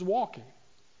cars, but this is walking.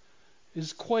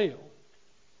 Is quail.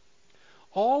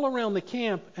 All around the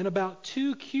camp, and about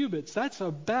 2 cubits. That's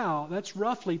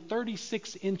roughly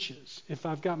 36 inches, if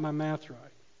I've got my math right.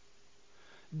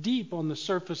 Deep on the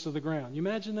surface of the ground. You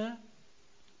imagine that?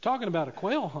 Talking about a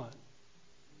quail hunt.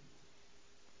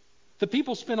 The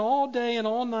people spent all day and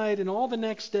all night and all the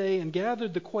next day and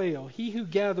gathered the quail. He who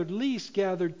gathered least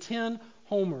gathered 10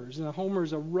 homers. And a homer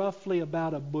is roughly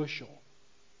about a bushel.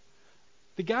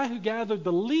 The guy who gathered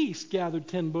the least gathered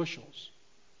 10 bushels.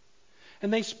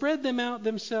 And they spread them out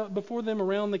before them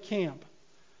around the camp,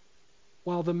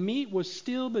 while the meat was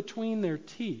still between their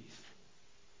teeth.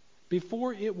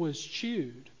 Before it was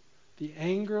chewed, the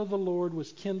anger of the Lord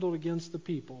was kindled against the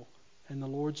people, and the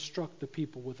Lord struck the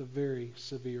people with a very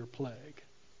severe plague.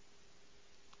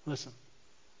 Listen,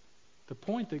 the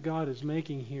point that God is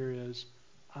making here is,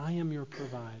 I am your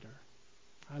provider.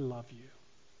 I love you.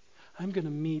 I'm going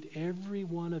to meet every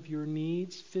one of your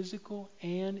needs, physical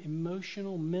and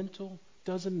emotional, mental,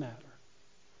 doesn't matter,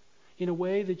 in a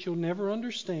way that you'll never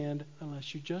understand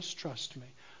unless you just trust me.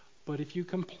 But if you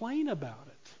complain about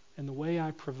it and the way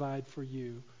I provide for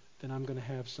you, then I'm going to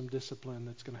have some discipline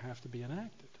that's going to have to be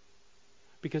enacted.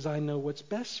 Because I know what's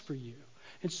best for you.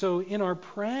 And so in our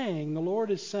praying, the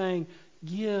Lord is saying,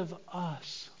 give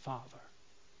us, Father,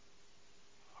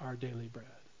 our daily bread.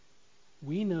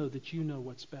 We know that you know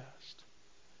what's best.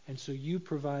 And so you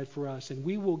provide for us. And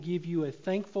we will give you a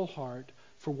thankful heart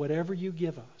for whatever you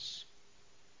give us.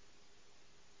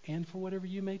 And for whatever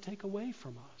you may take away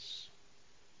from us.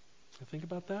 So think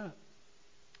about that.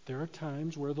 There are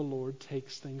times where the Lord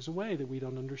takes things away that we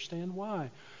don't understand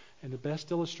why. And the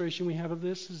best illustration we have of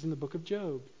this is in the book of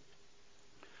Job,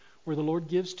 where the Lord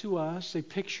gives to us a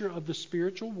picture of the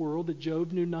spiritual world that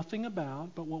Job knew nothing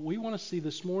about. But what we want to see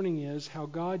this morning is how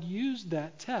God used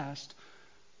that test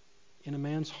in a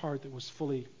man's heart that was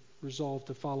fully resolved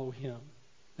to follow him.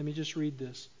 Let me just read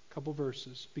this, a couple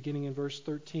verses, beginning in verse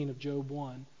 13 of Job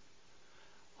 1.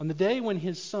 On the day when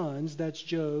his sons, that's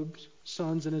Job's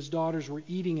sons and his daughters, were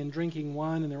eating and drinking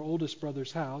wine in their oldest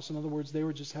brother's house, in other words, they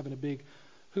were just having a big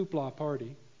hoopla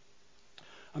party,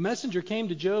 a messenger came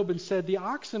to Job and said, the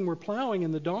oxen were plowing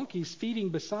and the donkeys feeding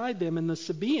beside them, and the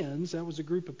Sabaeans, that was a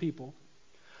group of people,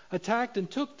 attacked and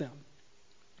took them.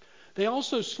 They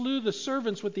also slew the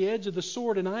servants with the edge of the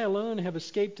sword, and I alone have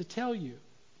escaped to tell you.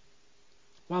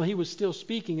 While he was still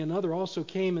speaking, another also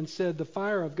came and said, the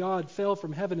fire of God fell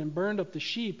from heaven and burned up the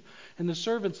sheep and the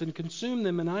servants and consumed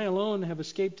them, and I alone have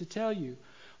escaped to tell you.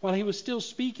 While he was still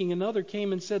speaking, another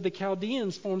came and said, the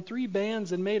Chaldeans formed 3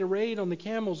 bands and made a raid on the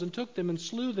camels and took them and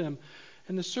slew them,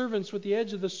 and the servants with the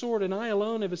edge of the sword, and I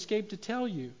alone have escaped to tell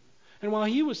you. And while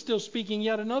he was still speaking,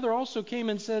 yet another also came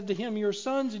and said to him, your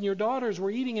sons and your daughters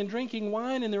were eating and drinking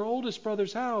wine in their oldest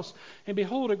brother's house. And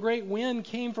behold, a great wind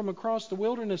came from across the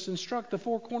wilderness and struck the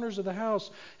 4 corners of the house,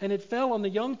 and it fell on the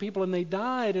young people, and they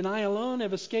died, and I alone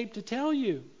have escaped to tell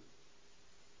you.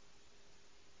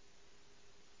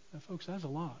 Now, folks, that's a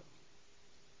lot.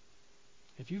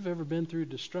 If you've ever been through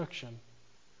destruction,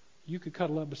 you could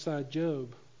cuddle up beside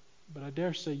Job, but I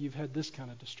dare say you've had this kind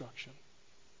of destruction.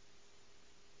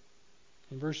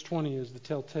 In verse 20 is the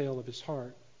telltale of his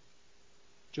heart.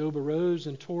 Job arose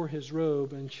and tore his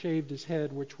robe and shaved his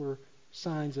head, which were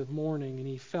signs of mourning, and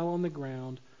he fell on the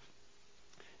ground,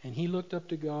 and he looked up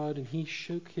to God, and he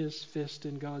shook his fist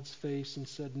in God's face and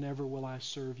said, never will I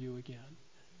serve you again.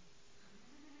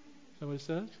 Is that what it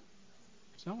says?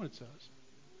 It's not what it says.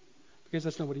 Because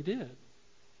that's not what he did.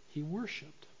 He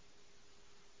worshiped.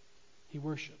 He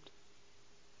worshiped.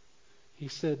 He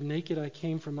said, naked I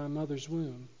came from my mother's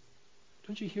womb.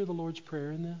 Don't you hear the Lord's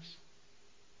Prayer in this?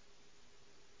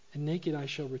 And naked I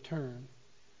shall return.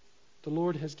 The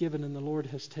Lord has given and the Lord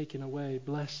has taken away.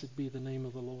 Blessed be the name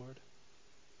of the Lord.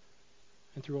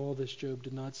 And through all this, Job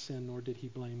did not sin, nor did he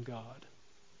blame God.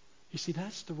 You see,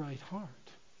 that's the right heart.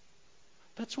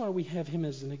 That's why we have him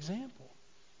as an example.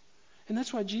 And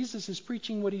that's why Jesus is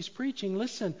preaching what he's preaching.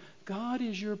 Listen, God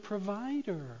is your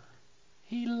provider.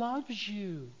 He loves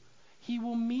you. He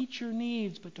will meet your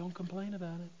needs, but don't complain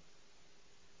about it.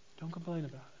 Don't complain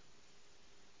about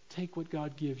it. Take what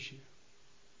God gives you.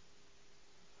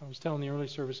 I was telling the early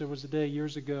service, there was a day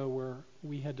years ago where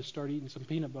we had to start eating some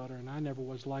peanut butter, and I never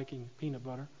was liking peanut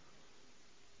butter.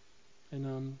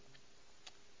 And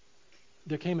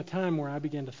there came a time where I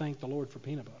began to thank the Lord for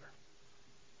peanut butter.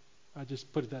 I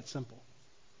just put it that simple.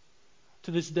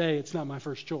 To this day, it's not my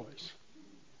first choice.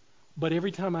 But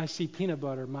every time I see peanut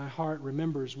butter, my heart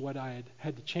remembers what I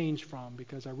had to change from,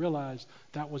 because I realized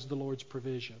that was the Lord's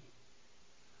provision.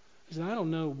 I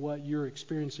don't know what you're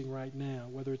experiencing right now,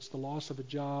 whether it's the loss of a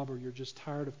job or you're just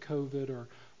tired of COVID or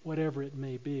whatever it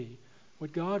may be.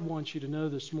 What God wants you to know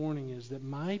this morning is that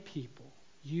my people,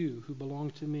 you who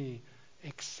belong to me,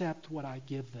 accept what I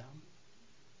give them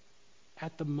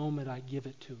at the moment I give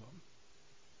it to them.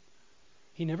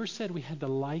 He never said we had to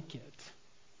like it,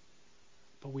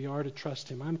 but we are to trust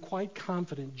him. I'm quite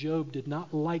confident Job did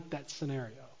not like that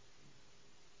scenario.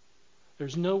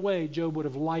 There's no way Job would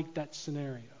have liked that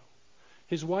scenario.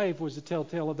 His wife was the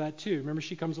telltale of that too. Remember,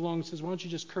 she comes along and says, why don't you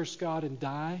just curse God and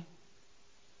die?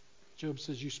 Job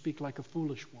says, you speak like a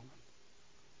foolish woman.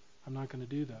 I'm not going to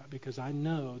do that because I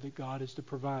know that God is the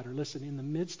provider. Listen, in the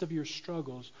midst of your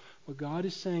struggles, what God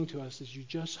is saying to us is you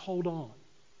just hold on.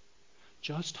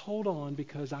 Just hold on,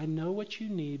 because I know what you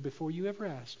need before you ever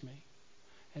ask me.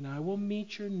 And I will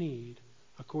meet your need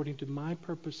according to my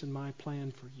purpose and my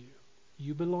plan for you.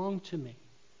 You belong to me.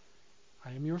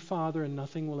 I am your Father, and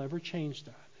nothing will ever change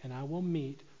that. And I will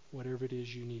meet whatever it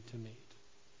is you need to meet.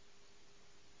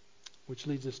 Which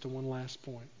leads us to one last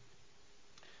point.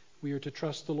 We are to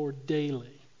trust the Lord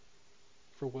daily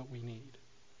for what we need.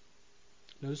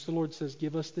 Notice the Lord says,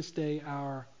 give us this day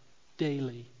our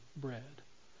daily bread.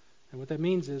 And what that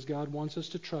means is God wants us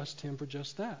to trust Him for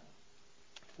just that,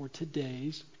 for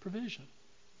today's provision.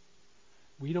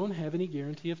 We don't have any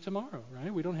guarantee of tomorrow,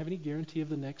 right? We don't have any guarantee of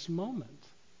the next moment.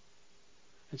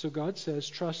 And so God says,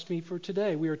 trust me for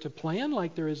today. We are to plan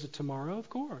like there is a tomorrow, of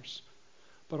course.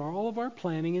 But all of our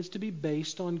planning is to be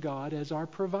based on God as our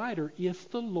provider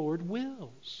if the Lord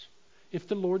wills. If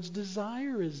the Lord's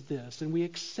desire is this, and we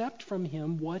accept from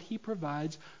Him what He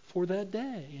provides for that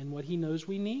day and what He knows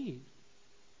we need.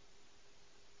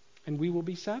 And we will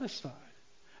be satisfied.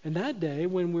 And that day,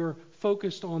 when we're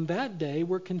focused on that day,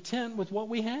 we're content with what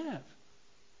we have.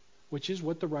 Which is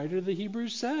what the writer of the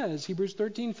Hebrews says. Hebrews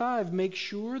 13:5, make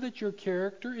sure that your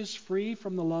character is free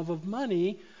from the love of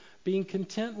money, being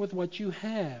content with what you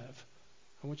have.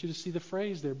 I want you to see the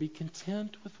phrase there, be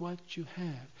content with what you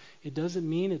have. It doesn't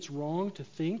mean it's wrong to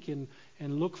think and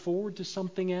look forward to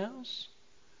something else.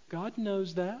 God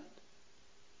knows that.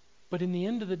 But in the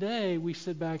end of the day, we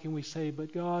sit back and we say,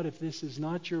 but God, if this is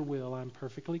not your will, I'm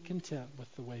perfectly content with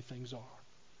the way things are.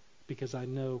 Because I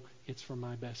know it's for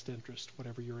my best interest,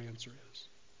 whatever your answer is.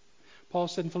 Paul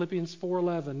said in Philippians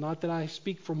 4:11, not that I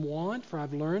speak from want, for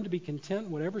I've learned to be content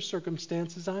whatever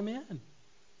circumstances I'm in.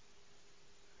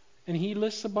 And he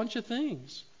lists a bunch of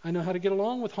things. I know how to get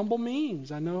along with humble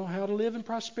means. I know how to live in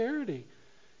prosperity.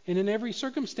 And in every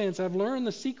circumstance, I've learned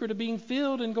the secret of being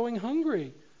filled and going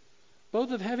hungry,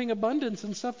 both of having abundance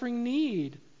and suffering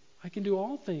need. I can do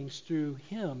all things through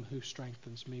Him who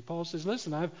strengthens me. Paul says,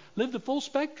 listen, I've lived the full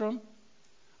spectrum.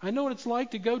 I know what it's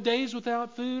like to go days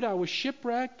without food. I was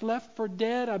shipwrecked, left for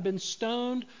dead. I've been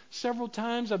stoned several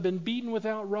times. I've been beaten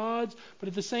without rods. But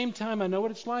at the same time, I know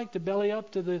what it's like to belly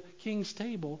up to the king's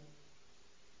table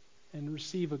and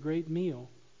receive a great meal.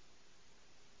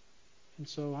 And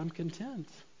so I'm content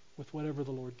with whatever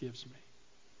the Lord gives me.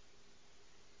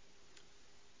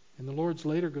 And the Lord's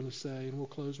later going to say, and we'll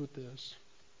close with this,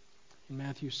 in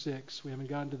Matthew 6, we haven't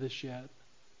gotten to this yet.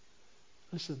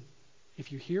 Listen,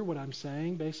 if you hear what I'm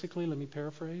saying, basically, let me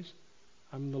paraphrase.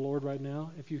 I'm the Lord right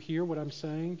now. If you hear what I'm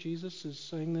saying, Jesus is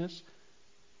saying this,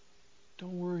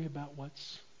 don't worry about what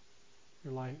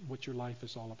your life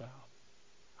is all about.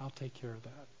 I'll take care of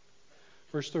that.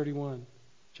 Verse 31,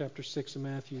 chapter 6 of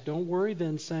Matthew. Don't worry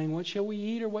then, saying, what shall we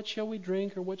eat, or what shall we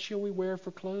drink, or what shall we wear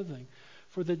for clothing?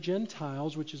 For the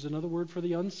Gentiles, which is another word for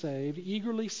the unsaved,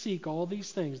 eagerly seek all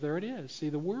these things. There it is. See,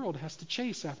 the world has to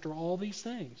chase after all these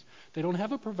things. They don't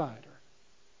have a provider.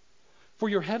 For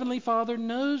your heavenly Father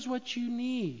knows what you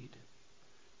need.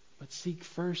 But seek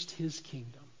first His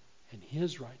kingdom and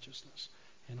His righteousness,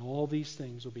 and all these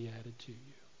things will be added to you.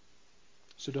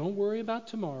 So don't worry about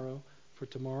tomorrow, for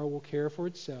tomorrow will care for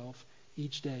itself.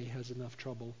 Each day has enough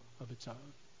trouble of its own.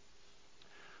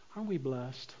 Aren't we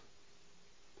blessed?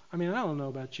 I mean, I don't know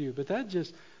about you, but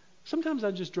sometimes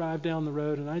I just drive down the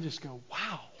road and I just go,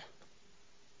 wow.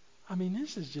 I mean,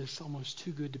 this is just almost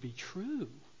too good to be true.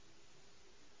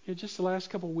 Just the last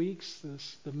couple of weeks,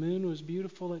 the moon was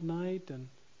beautiful at night, and,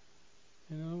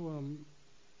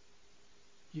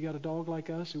 you got a dog like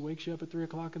us who wakes you up at 3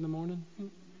 o'clock in the morning,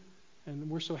 and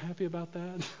we're so happy about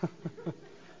that.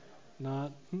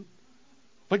 Not.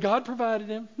 But God provided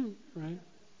him, right?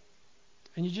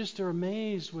 And you just are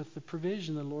amazed with the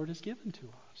provision the Lord has given to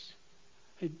us.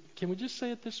 Hey, can we just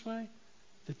say it this way?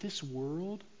 That this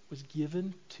world was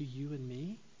given to you and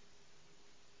me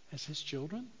as His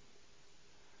children?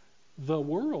 The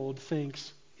world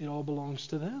thinks it all belongs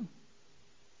to them.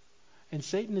 And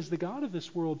Satan is the god of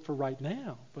this world for right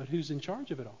now. But who's in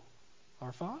charge of it all?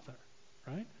 Our Father,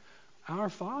 right? Our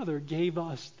Father gave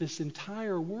us this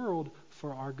entire world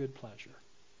for our good pleasure.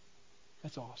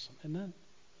 That's awesome, isn't it?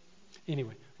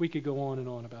 Anyway, we could go on and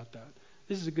on about that.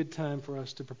 This is a good time for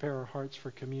us to prepare our hearts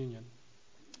for communion.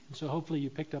 And so hopefully you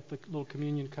picked up the little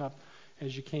communion cup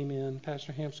as you came in.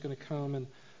 Pastor Hamp's going to come and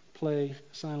play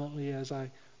silently as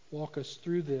I walk us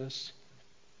through this.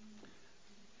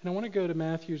 And I want to go to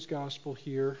Matthew's gospel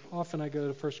here. Often I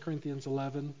go to 1 Corinthians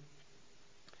 11.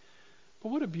 But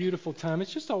what a beautiful time.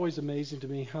 It's just always amazing to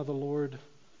me how the Lord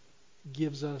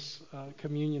gives us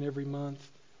communion every month.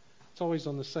 It's always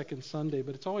on the second Sunday,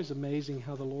 but it's always amazing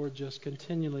how the Lord just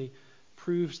continually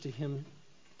proves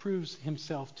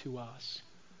Himself to us.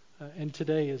 And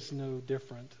today is no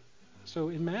different. So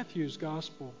in Matthew's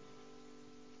gospel,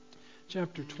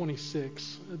 chapter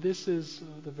 26, this is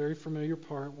the very familiar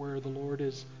part where the Lord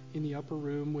is in the upper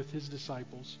room with His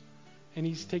disciples. And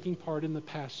He's taking part in the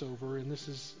Passover, and this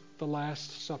is the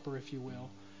Last Supper, if you will,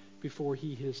 before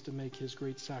He is to make His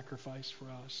great sacrifice for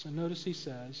us. And notice He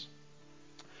says,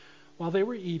 while they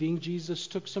were eating, Jesus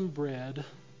took some bread,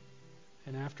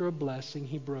 and after a blessing,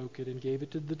 He broke it and gave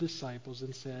it to the disciples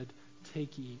and said,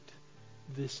 take, eat.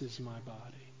 This is my body.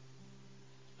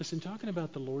 Listen, talking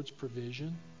about the Lord's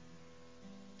provision,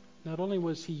 not only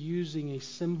was he using a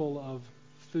symbol of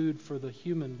food for the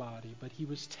human body, but he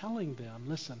was telling them,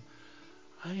 listen,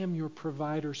 I am your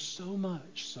provider so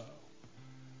much so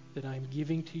that I'm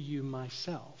giving to you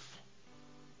myself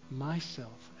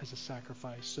as a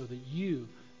sacrifice so that you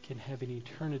can have an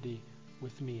eternity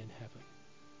with me in heaven.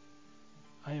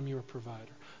 I am your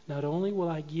provider. Not only will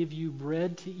I give you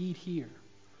bread to eat here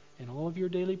and all of your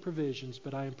daily provisions,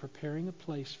 but I am preparing a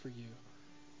place for you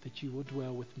that you will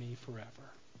dwell with me forever.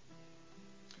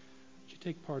 Would you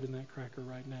take part in that cracker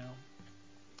right now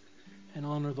and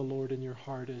honor the Lord in your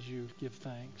heart as you give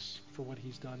thanks for what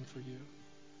he's done for you?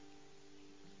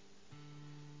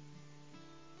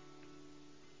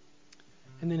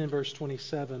 And then in verse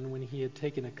 27, when he had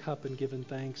taken a cup and given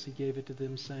thanks, he gave it to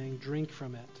them, saying, drink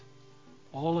from it,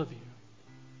 all of you.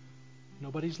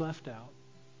 Nobody's left out.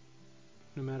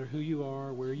 No matter who you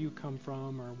are, where you come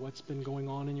from, or what's been going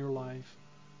on in your life,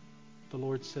 the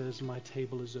Lord says, my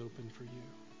table is open for you.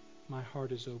 My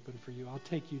heart is open for you. I'll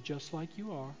take you just like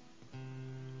you are.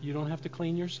 You don't have to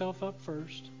clean yourself up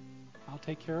first. I'll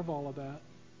take care of all of that.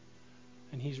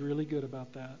 And he's really good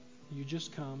about that. You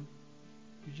just come.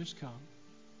 You just come.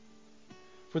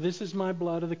 For this is my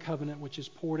blood of the covenant, which is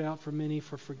poured out for many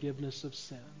for forgiveness of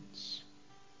sins.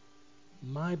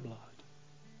 My blood,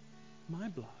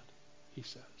 he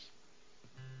says.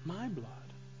 My blood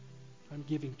I'm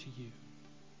giving to you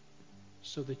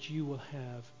so that you will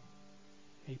have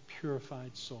a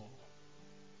purified soul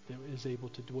that is able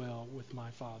to dwell with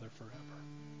my Father forever.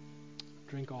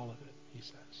 Drink all of it, he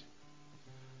says.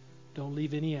 Don't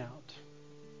leave any out.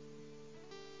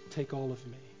 Take all of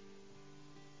me.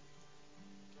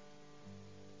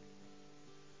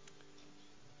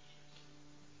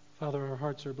 Father, our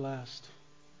hearts are blessed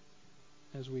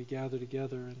as we gather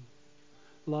together and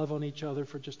love on each other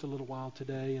for just a little while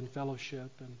today in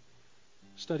fellowship and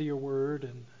study your word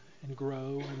and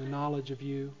grow in the knowledge of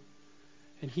you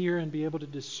and hear and be able to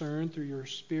discern through your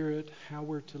Spirit how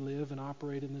we're to live and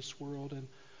operate in this world. And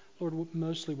Lord,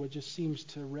 mostly what just seems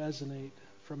to resonate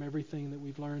from everything that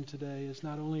we've learned today is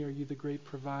not only are you the great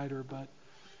provider, but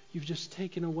you've just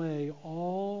taken away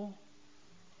all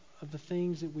of the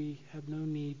things that we have no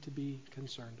need to be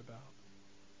concerned about.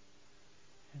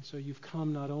 And so you've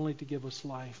come not only to give us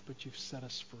life, but you've set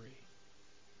us free.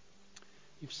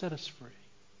 You've set us free.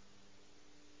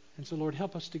 And so, Lord,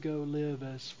 help us to go live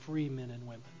as free men and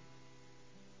women,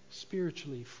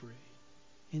 spiritually free,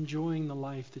 enjoying the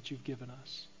life that you've given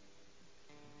us,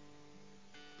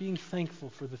 being thankful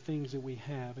for the things that we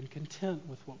have and content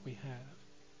with what we have,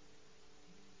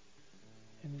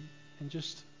 and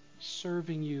just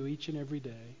serving you each and every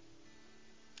day,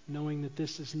 knowing that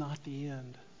this is not the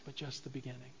end, but just the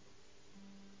beginning.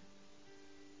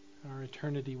 Our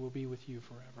eternity will be with you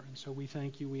forever. And so we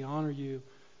thank you, we honor you,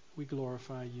 we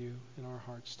glorify you in our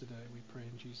hearts today. We pray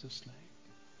in Jesus'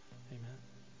 name. Amen.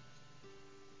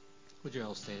 Would you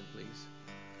all stand, please?